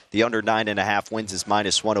 118, and the under 9.5 wins is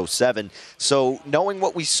minus 107. So knowing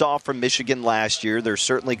what we saw from Michigan last year, they're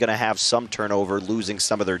certainly going to have some turnover, losing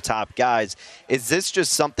some of their top guys. Is this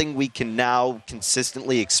just something we can now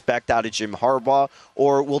consistently expect out of Jim Harbaugh,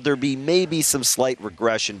 or will there be maybe some slight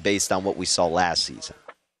regression based on what we saw last season?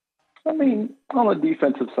 I mean, on the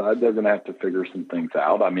defensive side, they're going to have to figure some things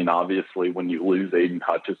out. I mean, obviously, when you lose Aiden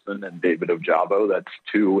Hutchinson and David Ojabo, that's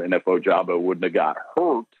 2. And if Ojabo wouldn't have got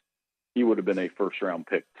hurt, he would have been a first-round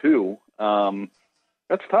pick, too.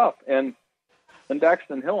 That's tough. And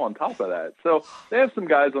Daxton Hill on top of that. So they have some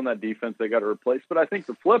guys on that defense they got to replace. But I think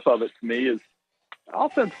the flip of it to me is the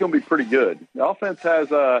offense is going to be pretty good. The offense has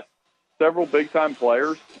several big-time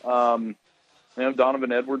players.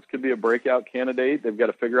 Donovan Edwards could be a breakout candidate. They've got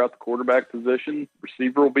to figure out the quarterback position.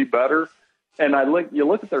 Receiver will be better. And you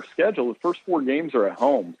look at their schedule, the first 4 games are at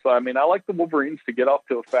home. So, I mean, I like the Wolverines to get off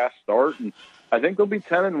to a fast start. And I think they'll be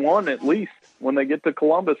 10-1 at least when they get to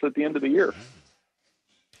Columbus at the end of the year.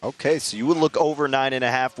 Okay, so you would look over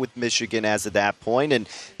 9.5 with Michigan as of that point. And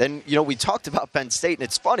then, we talked about Penn State, and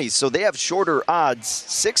it's funny. So they have shorter odds,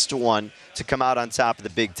 6-1, to come out on top of the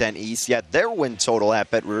Big Ten East. Yet their win total at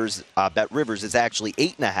Bet Rivers is actually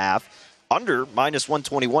 8.5. Under, minus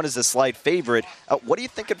 121 is a slight favorite. What are you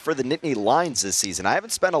thinking for the Nittany Lions this season? I haven't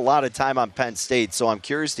spent a lot of time on Penn State, so I'm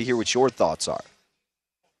curious to hear what your thoughts are.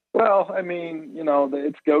 Well, I mean,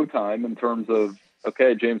 it's go time in terms of,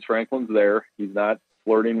 okay, James Franklin's there. He's not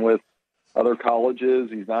flirting with other colleges.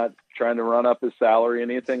 He's not trying to run up his salary,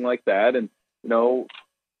 anything like that. And,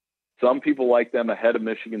 some people like them ahead of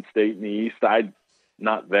Michigan State in the East. I'm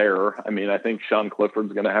not there. I mean, I think Sean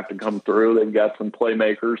Clifford's going to have to come through. They've got some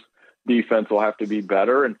playmakers. Defense will have to be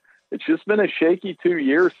better. And it's just been a shaky 2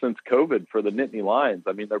 years since COVID for the Nittany Lions.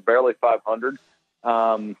 I mean, they're barely 500,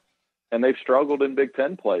 and they've struggled in Big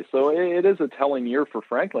Ten play. So it is a telling year for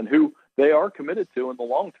Franklin, who they are committed to in the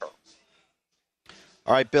long term.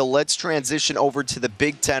 All right, Bill, let's transition over to the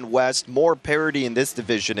Big Ten West. More parity in this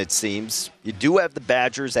division, it seems. You do have the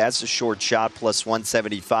Badgers as a short shot, plus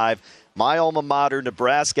 175. My alma mater,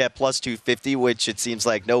 Nebraska, at plus 250, which it seems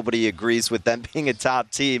like nobody agrees with them being a top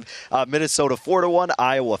team. Minnesota 4-1,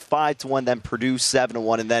 Iowa 5-1, then Purdue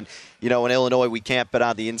 7-1. And then, in Illinois, we can't bet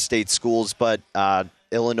on the in-state schools, but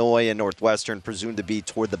Illinois and Northwestern presumed to be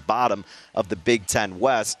toward the bottom of the Big Ten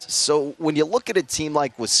West. So when you look at a team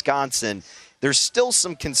like Wisconsin, there's still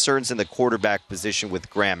some concerns in the quarterback position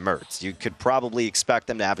with Graham Mertz. You could probably expect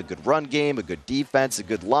them to have a good run game, a good defense, a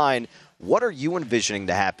good line. What are you envisioning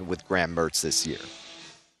to happen with Graham Mertz this year?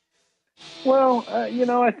 Well,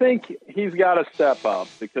 I think he's got to step up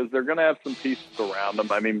because they're going to have some pieces around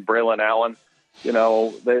him. I mean, Braylon Allen,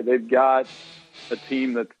 they've got a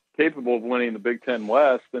team that's capable of winning the Big Ten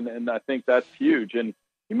West, and I think that's huge. And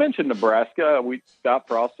you mentioned Nebraska. Scott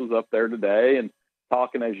Frost was up there today, and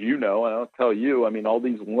talking, as you know, and I'll tell you, I mean, all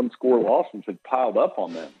these one-score losses have piled up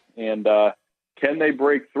on them. And can they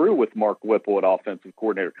break through with Mark Whipple at offensive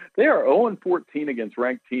coordinator? They are 0-14 against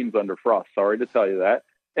ranked teams under Frost. Sorry to tell you that.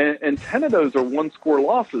 And 10 of those are one-score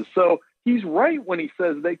losses. So he's right when he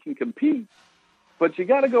says they can compete, but you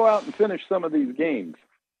got to go out and finish some of these games.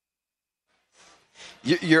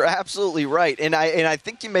 You're absolutely right. And I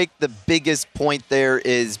think you make the biggest point there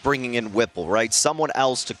is bringing in Whipple, right? Someone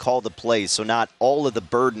else to call the plays. So not all of the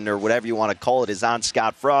burden or whatever you want to call it is on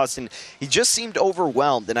Scott Frost. And he just seemed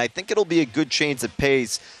overwhelmed. And I think it'll be a good change of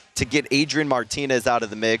pace to get Adrian Martinez out of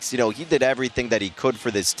the mix. You know, he did everything that he could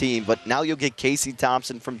for this team, but now you'll get Casey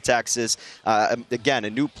Thompson from Texas. Again, a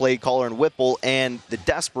new play caller in Whipple, and the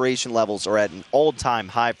desperation levels are at an all-time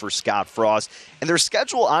high for Scott Frost. And their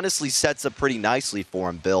schedule honestly sets up pretty nicely for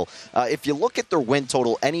him, Bill. If you look at their win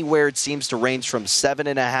total, anywhere it seems to range from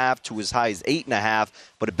 7.5 to as high as 8.5.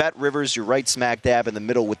 But at Bet Rivers, you're right smack dab in the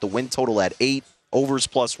middle with the win total at 8. Overs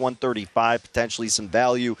plus 135, potentially some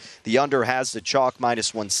value. The under has the chalk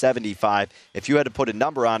minus 175. If you had to put a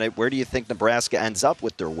number on it, where do you think Nebraska ends up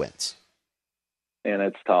with their wins? And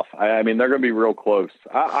it's tough. I mean, they're going to be real close.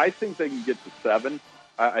 I think they can get to 7.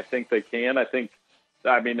 I think they can.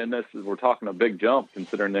 And this is, we're talking a big jump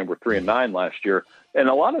considering they were 3-9 last year. And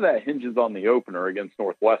a lot of that hinges on the opener against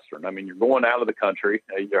Northwestern. I mean, you're going out of the country.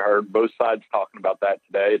 You heard both sides talking about that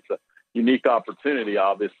today. It's a unique opportunity,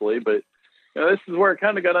 obviously, but you know, this is where it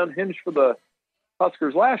kind of got unhinged for the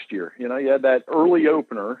Huskers last year. You know, you had that early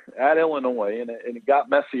opener at Illinois, and it got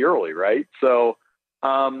messy early, right? So, you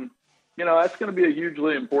know, that's going to be a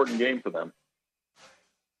hugely important game for them.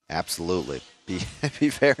 Absolutely. Be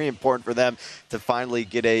very important for them to finally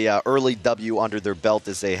get a early W under their belt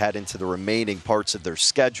as they head into the remaining parts of their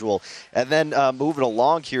schedule. And then moving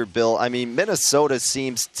along here, Bill, I mean, Minnesota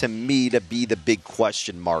seems to me to be the big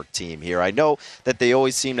question mark team here. I know that they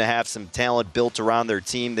always seem to have some talent built around their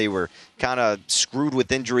team. They were kind of screwed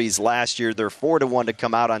with injuries last year. They're 4-1 to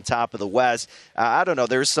come out on top of the West. I don't know.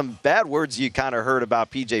 There's some bad words you kind of heard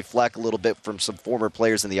about P.J. Fleck a little bit from some former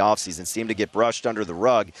players in the offseason. Seem to get brushed under the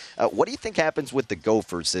rug. What do you think happens with the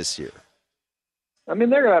Gophers this year? I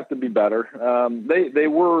mean, they're going to have to be better. They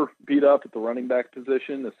were beat up at the running back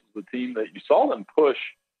position. This is the team that you saw them push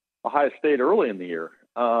Ohio State early in the year.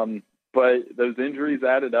 But those injuries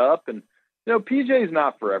added up, and you know, PJ's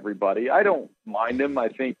not for everybody. I don't mind him. I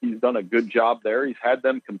think he's done a good job there. He's had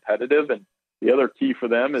them competitive, and the other key for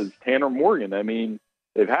them is Tanner Morgan. I mean,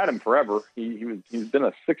 they've had him forever. He's been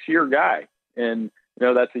a 6-year guy, and you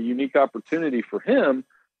know that's a unique opportunity for him.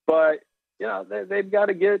 But you know, they've got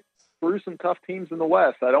to get through some tough teams in the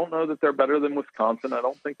West. I don't know that they're better than Wisconsin. I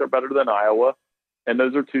don't think they're better than Iowa, and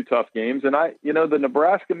those are 2 tough games. And the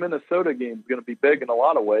Nebraska-Minnesota game is going to be big in a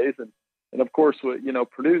lot of ways, and of course, you know,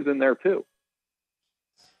 Purdue's in there too.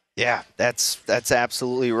 Yeah, that's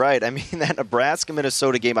absolutely right. I mean, that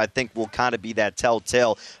Nebraska-Minnesota game, I think, will kind of be that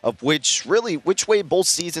telltale of which way both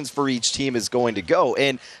seasons for each team is going to go.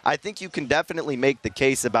 And I think you can definitely make the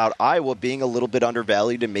case about Iowa being a little bit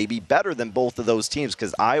undervalued and maybe better than both of those teams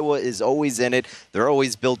because Iowa is always in it. They're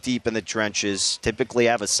always built deep in the trenches, typically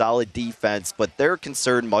have a solid defense, but they're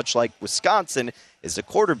concerned, much like Wisconsin, is the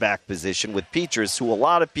quarterback position with Petras, who a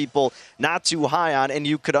lot of people not too high on, and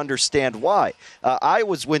you could understand why.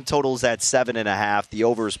 Iowa's win totals at 7.5. The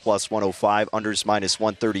over is plus 105, unders minus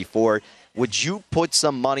 134. Would you put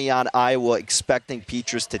some money on Iowa expecting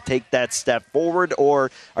Petras to take that step forward,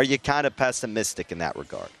 or are you kind of pessimistic in that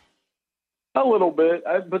regard? A little bit,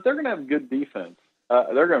 but they're going to have good defense.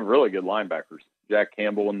 They're going to have really good linebackers. Jack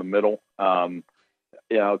Campbell in the middle.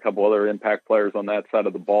 You know, a couple other impact players on that side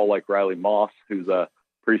of the ball, like Riley Moss, who's a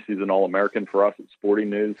preseason All-American for us at Sporting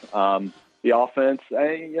News. The offense,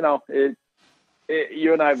 you know,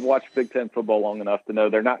 you and I have watched Big Ten football long enough to know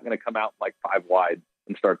they're not going to come out like 5 wide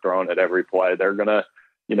and start throwing at every play. They're going to,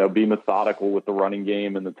 you know, be methodical with the running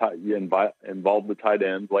game and involve the tight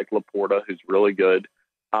ends like Laporta, who's really good.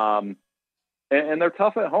 And they're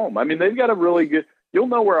tough at home. I mean, they've got a really good – you'll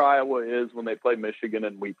know where Iowa is when they play Michigan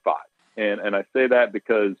in Week 5. And I say that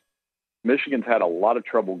because Michigan's had a lot of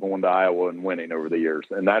trouble going to Iowa and winning over the years.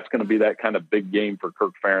 And that's going to be that kind of big game for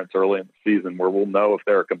Kirk Ferentz early in the season where we'll know if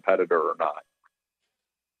they're a competitor or not.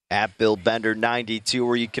 At Bill Bender 92,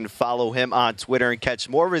 where you can follow him on Twitter and catch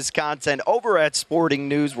more of his content over at Sporting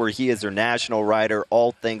News, where he is their national writer,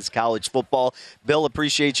 all things college football. Bill,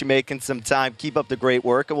 appreciate you making some time. Keep up the great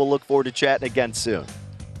work, and we'll look forward to chatting again soon.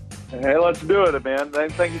 Hey, let's do it, man.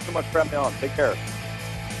 Thank you so much for having me on. Take care.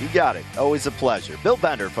 You got it. Always a pleasure. Bill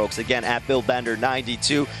Bender, folks, again, at Bill Bender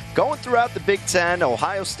 92. Going throughout the Big Ten,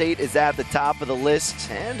 Ohio State is at the top of the list,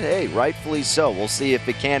 and hey, rightfully so. We'll see if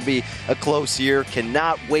it can be a close year.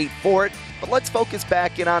 Cannot wait for it. But let's focus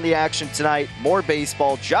back in on the action tonight. More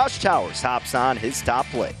baseball. Josh Towers hops on his top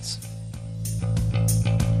plays.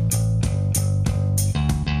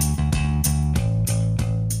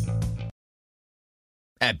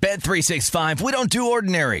 At Bet365, we don't do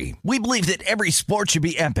ordinary. We believe that every sport should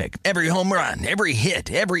be epic. Every home run, every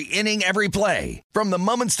hit, every inning, every play. From the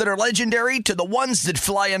moments that are legendary to the ones that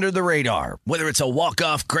fly under the radar. Whether it's a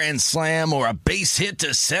walk-off grand slam or a base hit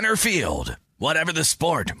to center field. Whatever the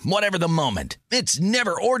sport, whatever the moment. It's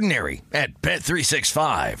never ordinary at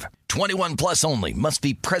Bet365. 21 plus only. Must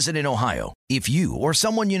be present in Ohio. If you or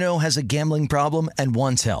someone you know has a gambling problem and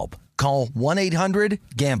wants help, call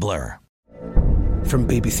 1-800-GAMBLER. From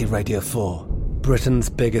BBC Radio 4, Britain's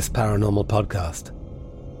biggest paranormal podcast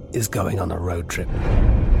is going on a road trip.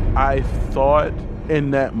 I thought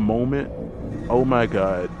in that moment, oh my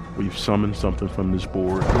God, we've summoned something from this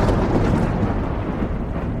board.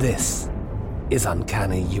 This is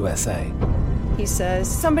Uncanny USA. He says,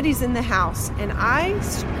 somebody's in the house, and I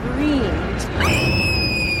screamed.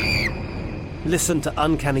 Listen to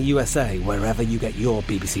Uncanny USA wherever you get your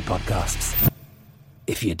BBC podcasts,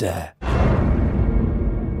 if you dare.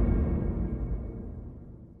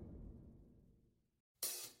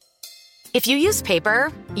 If you use paper,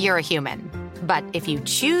 you're a human. But if you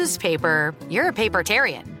choose paper, you're a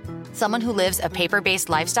papertarian. Someone who lives a paper-based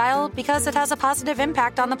lifestyle because it has a positive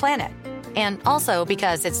impact on the planet. And also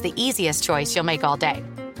because it's the easiest choice you'll make all day.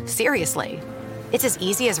 Seriously. It's as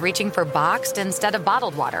easy as reaching for boxed instead of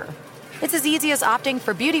bottled water. It's as easy as opting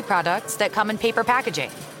for beauty products that come in paper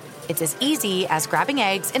packaging. It's as easy as grabbing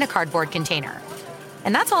eggs in a cardboard container.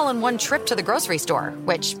 And that's all in one trip to the grocery store,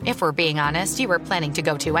 which, if we're being honest, you were planning to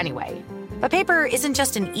go to anyway. But paper isn't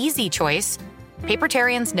just an easy choice.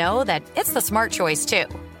 Papertarians know that it's the smart choice, too.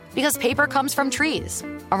 Because paper comes from trees,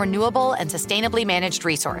 a renewable and sustainably managed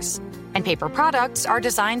resource. And paper products are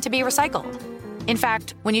designed to be recycled. In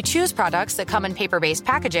fact, when you choose products that come in paper-based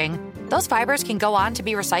packaging, those fibers can go on to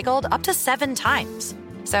be recycled up to 7 times.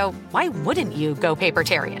 So why wouldn't you go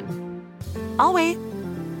papertarian? I'll wait.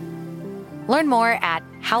 Learn more at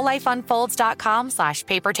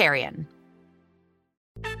howlifeunfolds.com/papertarian.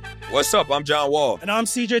 What's up? I'm John Wall. And I'm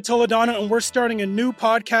CJ Toledano, and we're starting a new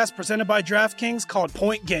podcast presented by DraftKings called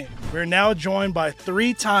Point Game. We're now joined by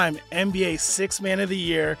 3-time NBA Sixth Man of the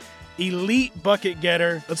Year, elite bucket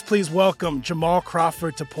getter. Let's please welcome Jamal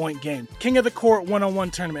Crawford to Point Game. King of the Court one-on-one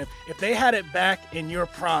tournament. If they had it back in your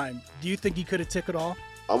prime, do you think you could have took it all?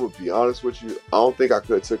 I'm going to be honest with you. I don't think I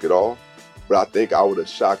could have took it all, but I think I would have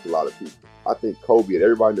shocked a lot of people. I think Kobe and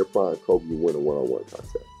everybody in their prime, Kobe would win a one-on-one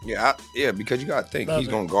contest. Yeah, because you got to think he's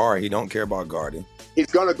going to guard. He don't care about guarding. He's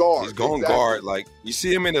going to guard. He's going to guard. Like, you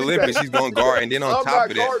see him in the Olympics, he's going to guard. And then on top of that.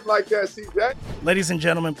 I'm not guarding like that, CJ. Ladies and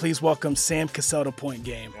gentlemen, please welcome Sam Cassell to Point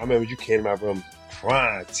Game. I remember you came to my room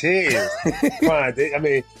crying, tears, crying. I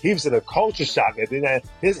mean, he was in a culture shock. And then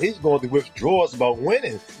he's going through withdrawals about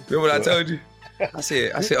winning. Remember what I told you? I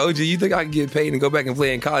said, OG, you think I can get paid and go back and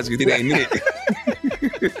play in college because it ain't it?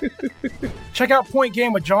 Check out Point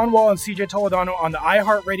Game with John Wall and CJ Toledano on the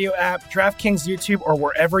iHeartRadio app, DraftKings YouTube, or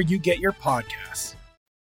wherever you get your podcasts.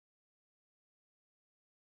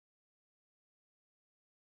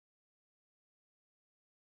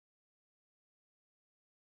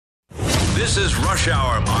 This is Rush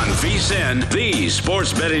Hour on VSiN, the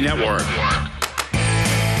Sports Betting Network.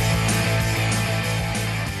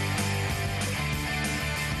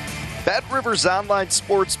 BetRivers Online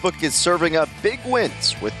Sportsbook is serving up big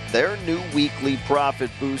wins with their new weekly profit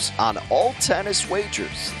boost on all tennis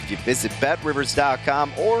wagers. If you visit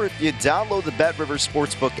BetRivers.com or if you download the BetRivers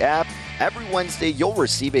Sportsbook app, every Wednesday you'll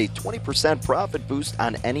receive a 20% profit boost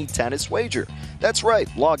on any tennis wager. That's right,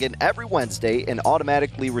 log in every Wednesday and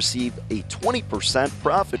automatically receive a 20%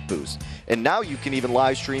 profit boost. And now you can even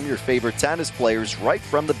live stream your favorite tennis players right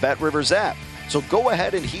from the BetRivers app. So go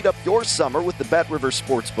ahead and heat up your summer with the BetRivers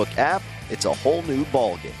Sportsbook app. It's a whole new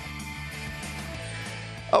ballgame.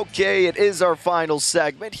 Okay, it is our final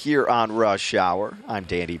segment here on Rush Hour. I'm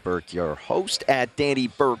Danny Burke, your host at Danny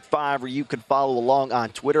Burke5, where you can follow along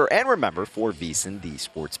on Twitter. And remember, for VSiN, the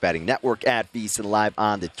Sports Betting Network, at VSiN Live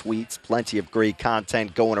on the tweets. Plenty of great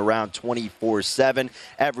content going around 24/7,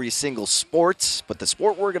 every single sport. But the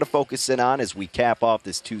sport we're going to focus in on as we cap off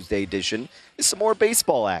this Tuesday edition is some more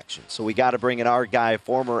baseball action. So we got to bring in our guy,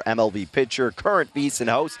 former MLB pitcher, current VSiN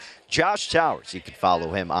host, Josh Towers. You can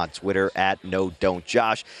follow him on Twitter at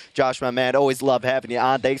NoDon'tJosh. Josh, my man, always love having you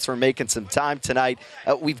on. Thanks for making some time tonight.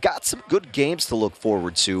 We've got some good games to look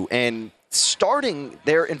forward to, and starting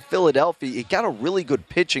there in Philadelphia, you got a really good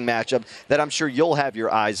pitching matchup that I'm sure you'll have your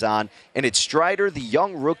eyes on, and it's Strider, the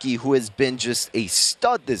young rookie who has been just a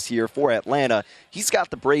stud this year for Atlanta. He's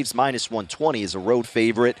got the Braves minus 120 as a road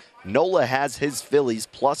favorite. Nola has his Phillies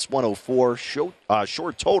plus 104,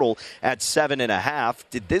 short total at 7.5.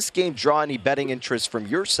 Did this game draw any betting interest from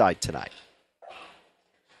your side tonight?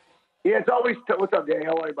 Yeah, it's always what's up, Danny?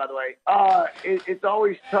 How are you, by the way? It's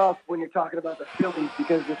always tough when you're talking about the Phillies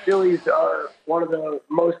because the Phillies are one of the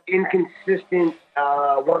most inconsistent,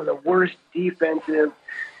 one of the worst defensive,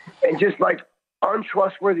 and just like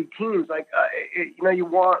untrustworthy teams. Like, you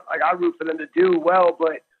want, like, I root for them to do well,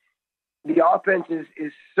 but the offense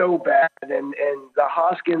is so bad, and the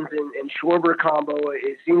Hoskins and Schwarber combo,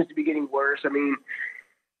 it seems to be getting worse. I mean,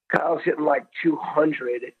 Kyle's hitting like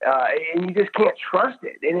 200, and you just can't trust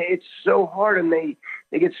it. And it's so hard, and they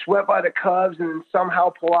get swept by the Cubs and then somehow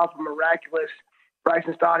pull off a miraculous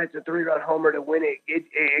Bryson Stott hits a 3-run homer to win it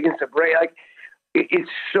against the Braves. Like, it's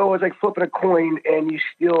like flipping a coin, and you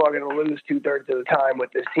still are going to lose 2/3 of the time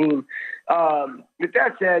with this team. With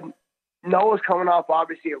that said, Nola's coming off,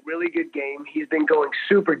 obviously, a really good game. He's been going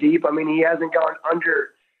super deep. I mean, he hasn't gone under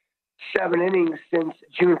 7 innings since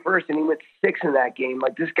June 1st, and he went 6 in that game.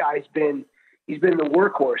 Like, this guy's been the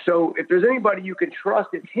workhorse. So if there's anybody you can trust,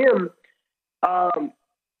 it's him.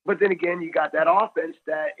 But then again, you got that offense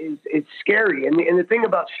that it's scary. And the thing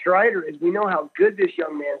about Strider is we know how good this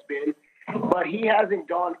young man's been, but he hasn't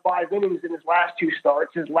gone 5 innings in his last 2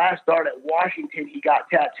 starts. His last start at Washington, he got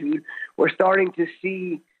tattooed. We're starting to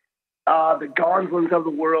see the Gonsolins of the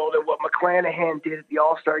world and what McClanahan did at the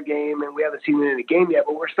All-Star game, and we haven't seen it in a game yet,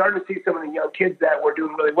 but we're starting to see some of the young kids that were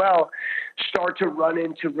doing really well start to run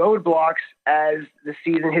into roadblocks as the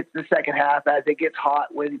season hits the second half, as it gets hot.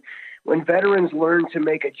 When veterans learn to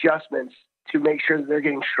make adjustments to make sure that they're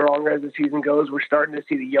getting stronger as the season goes, we're starting to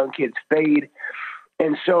see the young kids fade.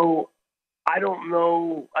 And so I don't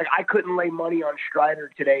know, like, I couldn't lay money on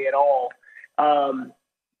Strider today at all.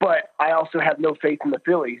 But I also have no faith in the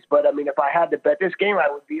Phillies. But I mean, if I had to bet this game, I'd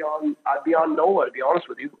be on Nola, to be honest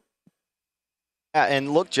with you. Yeah,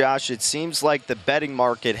 and look, Josh, it seems like the betting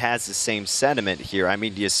market has the same sentiment here. I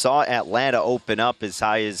mean, you saw Atlanta open up as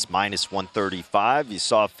high as -135. You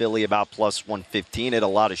saw Philly about +115 at a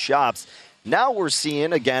lot of shops. Now we're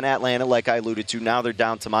seeing, again, Atlanta, like I alluded to, now they're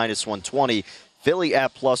down to -120. Philly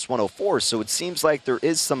at +104. So it seems like there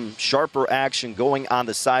is some sharper action going on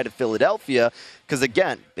the side of Philadelphia because,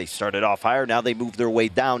 again, they started off higher. Now they moved their way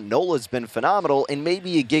down. Nola's been phenomenal, and maybe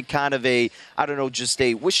you get kind of just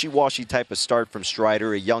a wishy-washy type of start from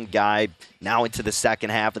Strider, a young guy now into the second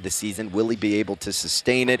half of the season. Will he be able to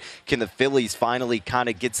sustain it? Can the Phillies finally kind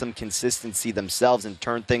of get some consistency themselves and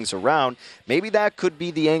turn things around? Maybe that could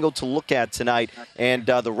be the angle to look at tonight. And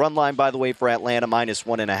the run line, by the way, for Atlanta,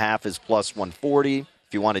 -1.5 is +140.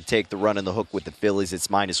 If you want to take the run in the hook with the Phillies, it's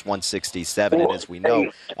 -167. And as we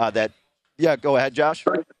know, yeah, go ahead, Josh.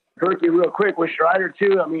 Berkey, real quick with Strider,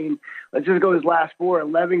 too. I mean, let's just go his last 4,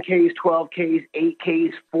 11 Ks, 12 Ks, 8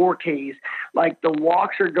 Ks, 4 Ks. Like, the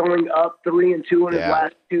walks are going up 3 and 2 in his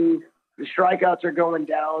last 2. The strikeouts are going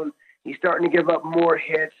down. He's starting to give up more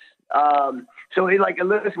hits. So,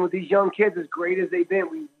 listen, with these young kids, as great as they've been,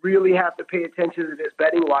 we really have to pay attention to this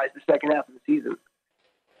betting-wise the second half of the season.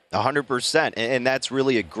 100%, and that's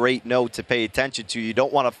really a great note to pay attention to. You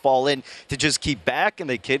don't want to fall in to just keep backing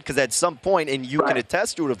the kid because at some point, and you can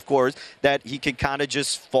attest to it, of course, that he could kind of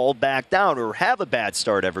just fall back down or have a bad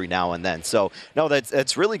start every now and then. So, no,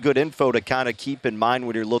 that's really good info to kind of keep in mind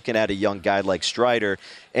when you're looking at a young guy like Strider.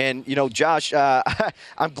 And, Josh,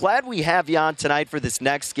 I'm glad we have you on tonight for this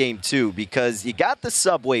next game, too, because you got the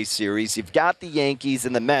Subway Series, you've got the Yankees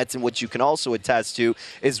and the Mets, and what you can also attest to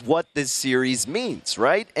is what this series means,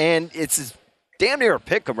 right? And it's damn near a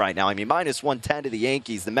pick 'em right now. I mean, -110 to the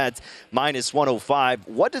Yankees, the Mets -105.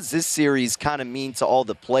 What does this series kind of mean to all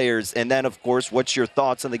the players? And then, of course, what's your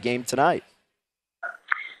thoughts on the game tonight?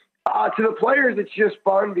 To the players, it's just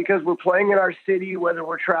fun because we're playing in our city, whether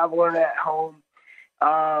we're traveling at home.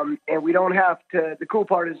 And we don't have to, the cool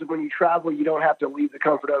part is that when you travel, you don't have to leave the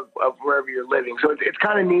comfort of wherever you're living. So it's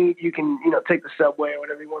kind of neat. You can, take the subway or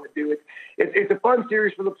whatever you want to do. It's a fun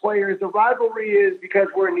series for the players. The rivalry is because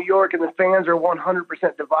we're in New York and the fans are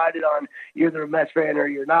 100% divided on you're either a Mets fan or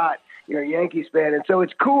you're not, you're a Yankees fan. And so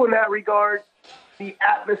it's cool in that regard. The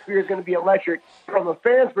atmosphere is going to be electric. From a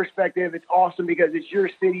fan's perspective, it's awesome because it's your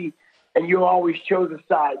city and you always chose a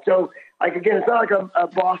side. So, again, it's not like a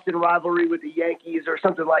Boston rivalry with the Yankees or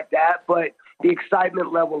something like that, but the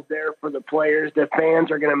excitement level's there for the players. The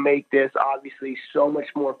fans are going to make this, obviously, so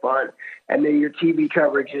much more fun. And then your TV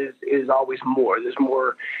coverage is always more. There's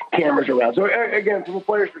more cameras around. So, again, from a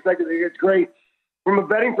player's perspective, it's great. From a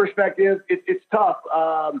betting perspective, it's tough.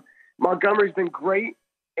 Montgomery's been great,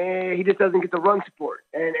 and he just doesn't get the run support.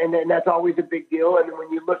 And that's always a big deal. And then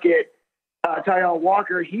when you look at Taijuan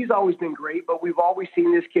Walker, he's always been great, but we've always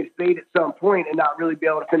seen this kid fade at some point and not really be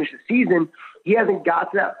able to finish the season. He hasn't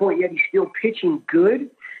got to that point yet. He's still pitching good.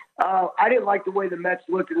 I didn't like the way the Mets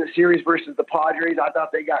looked in the series versus the Padres. I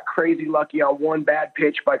thought they got crazy lucky on one bad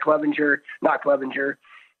pitch by not Clevenger.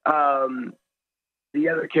 The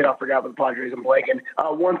other kid, I forgot what the Padres, I'm blanking.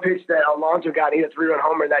 One pitch that Alonso got, he hit a 3-run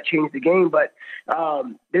homer, and that changed the game. But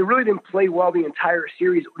they really didn't play well the entire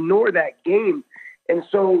series, nor that game. And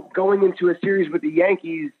so going into a series with the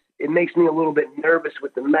Yankees, it makes me a little bit nervous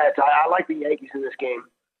with the Mets. I like the Yankees in this game.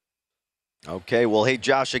 Okay, well, hey,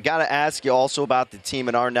 Josh, I got to ask you also about the team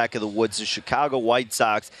in our neck of the woods, the Chicago White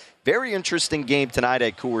Sox. Very interesting game tonight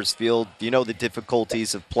at Coors Field. You know the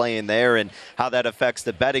difficulties of playing there and how that affects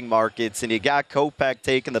the betting markets. And you got Kopech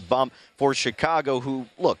taking the bump for Chicago, who,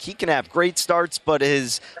 look, he can have great starts, but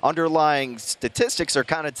his underlying statistics are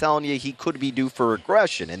kind of telling you he could be due for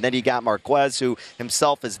regression. And then you got Marquez, who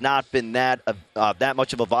himself has not been that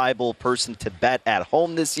much of a viable person to bet at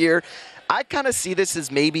home this year. I kind of see this as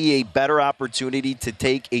maybe a better opportunity to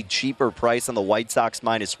take a cheaper price on the White Sox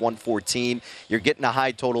minus 114. You're getting a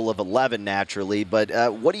high total of 11 naturally, but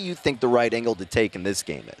what do you think the right angle to take in this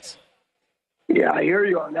game is? Yeah, I hear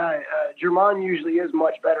you on that. Germán usually is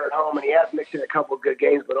much better at home, and he has mixed in a couple of good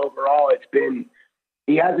games, but overall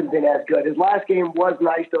he hasn't been as good. His last game was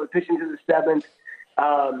nice, though, pitching to the 7th,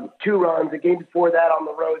 2 runs. The game before that on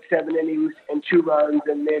the road, 7 innings and 2 runs,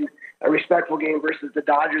 and then a respectful game versus the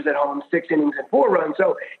Dodgers at home, 6 innings and 4 runs.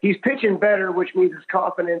 So he's pitching better, which means his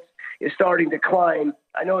confidence is starting to climb.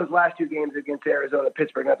 I know his last 2 games against Arizona,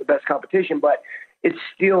 Pittsburgh, not the best competition, but it's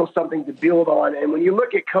still something to build on. And when you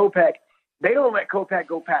look at Kopech, they don't let Kopech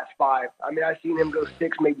go past 5. I mean, I've seen him go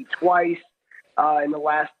 6 maybe twice in the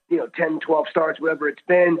last 10, 12 starts, whatever it's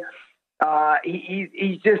been.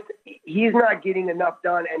 He's not getting enough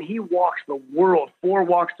done, and he walks the world. 4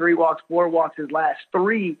 walks, 3 walks, 4 walks his last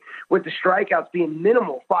 3, with the strikeouts being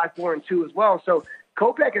minimal, 5, 4, and 2 as well. So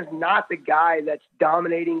Kopech is not the guy that's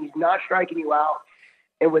dominating. He's not striking you out.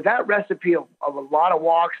 And with that recipe of a lot of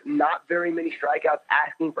walks, not very many strikeouts,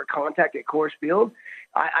 asking for contact at Coors Field,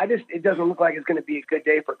 it doesn't look like it's going to be a good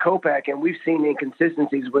day for Kopech, and we've seen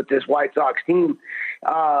inconsistencies with this White Sox team.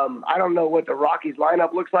 I don't know what the Rockies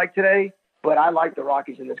lineup looks like today, but I like the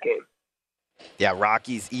Rockies in this game. Yeah,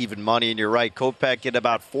 Rockies even money, and you're right. Kopech at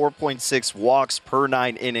about 4.6 walks per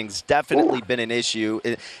 9 innings. Definitely been an issue.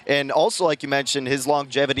 And also, like you mentioned, his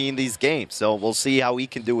longevity in these games. So we'll see how he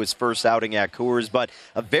can do his first outing at Coors. But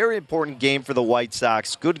a very important game for the White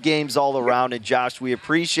Sox. Good games all around. And, Josh, we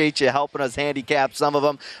appreciate you helping us handicap some of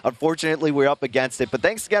them. Unfortunately, we're up against it. But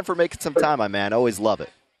thanks again for making some time, my man. Always love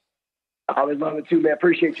it. I always love it, too, man.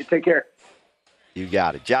 Appreciate you. Take care. You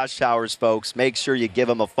got it. Josh Towers, folks. Make sure you give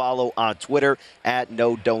him a follow on Twitter at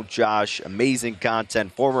NoDon'tJosh. Amazing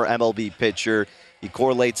content. Former MLB pitcher. He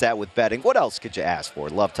correlates that with betting. What else could you ask for?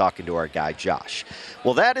 Love talking to our guy, Josh.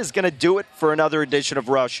 Well, that is going to do it for another edition of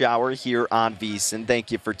Rush Hour here on VSiN.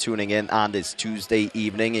 Thank you for tuning in on this Tuesday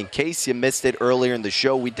evening. In case you missed it earlier in the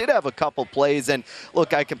show, we did have a couple plays. And,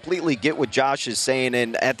 look, I completely get what Josh is saying.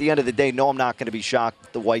 And at the end of the day, no, I'm not going to be shocked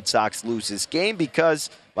if the White Sox lose this game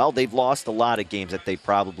because, well, they've lost a lot of games that they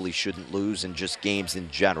probably shouldn't lose and just games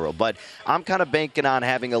in general. But I'm kind of banking on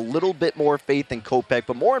having a little bit more faith in Kopech,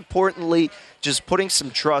 but more importantly, just putting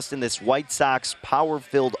some trust in this White Sox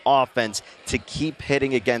power-filled offense to keep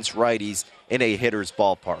hitting against righties in a hitter's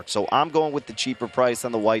ballpark. So I'm going with the cheaper price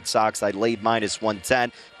on the White Sox. I laid minus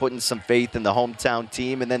 110, putting some faith in the hometown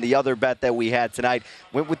team. And then the other bet that we had tonight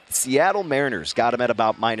went with the Seattle Mariners. Got them at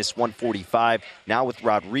about minus 145. Now with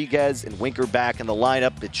Rodriguez and Winker back in the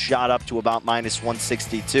lineup, it's shot up to about minus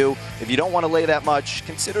 162. If you don't want to lay that much,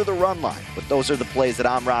 consider the run line. But those are the plays that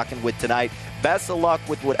I'm rocking with tonight. Best of luck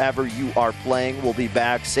with whatever you are playing. We'll be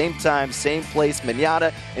back same time, same place,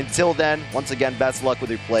 mañana. Until then, once again, best of luck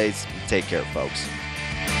with your plays. Take care, folks.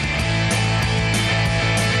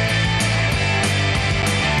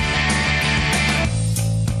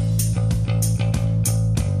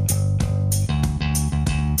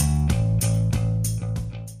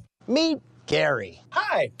 Meet Gary.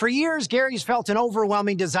 Hi. For years, Gary's felt an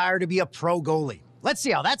overwhelming desire to be a pro goalie. Let's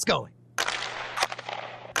see how that's going.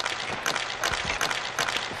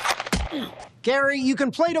 Gary, you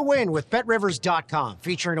can play to win with BetRivers.com,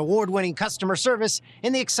 featuring award-winning customer service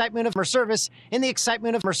in the excitement of service, in the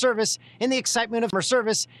excitement of service, in the excitement of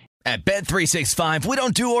service. At Bet365, we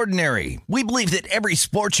don't do ordinary. We believe that every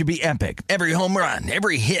sport should be epic. Every home run,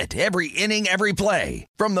 every hit, every inning, every play.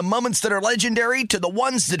 From the moments that are legendary to the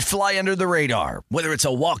ones that fly under the radar. Whether it's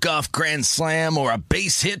a walk-off grand slam or a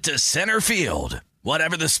base hit to center field.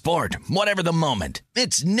 Whatever the sport, whatever the moment,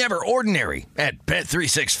 it's never ordinary at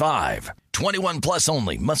Bet365. 21 plus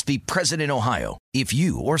only. Must be present in Ohio. If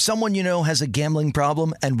you or someone you know has a gambling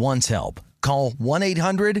problem and wants help, call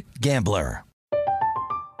 1-800-GAMBLER.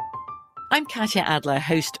 I'm Katya Adler,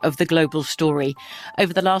 host of The Global Story.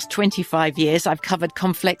 Over the last 25 years, I've covered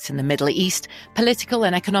conflicts in the Middle East, political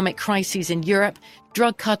and economic crises in Europe,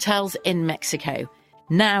 drug cartels in Mexico.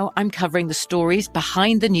 Now I'm covering the stories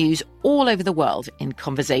behind the news all over the world in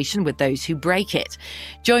conversation with those who break it.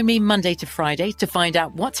 Join me Monday to Friday to find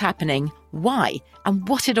out what's happening, why, and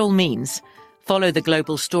what it all means. Follow The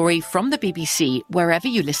Global Story from the BBC wherever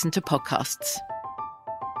you listen to podcasts.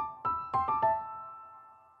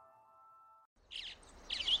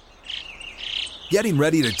 Getting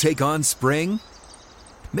ready to take on spring?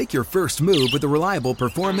 Make your first move with the reliable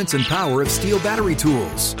performance and power of Steel battery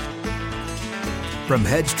tools. From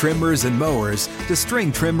hedge trimmers and mowers to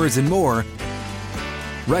string trimmers and more,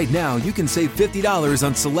 right now you can save $50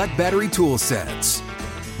 on select battery tool sets.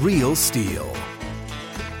 Real Steel.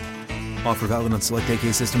 Offer valid on select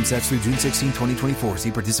AK system sets through June 16, 2024.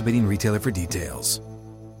 See participating retailer for details.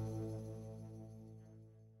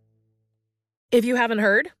 If you haven't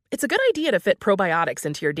heard, it's a good idea to fit probiotics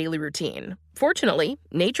into your daily routine. Fortunately,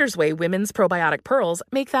 Nature's Way Women's Probiotic Pearls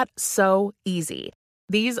make that so easy.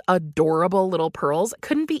 These adorable little pearls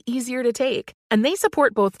couldn't be easier to take, and they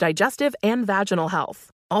support both digestive and vaginal health,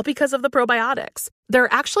 all because of the probiotics. There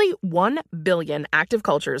are actually 1 billion active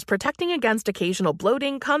cultures protecting against occasional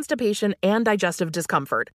bloating, constipation, and digestive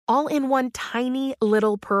discomfort, all in one tiny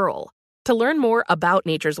little pearl. To learn more about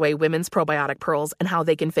Nature's Way Women's Probiotic Pearls and how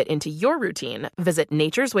they can fit into your routine, visit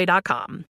naturesway.com.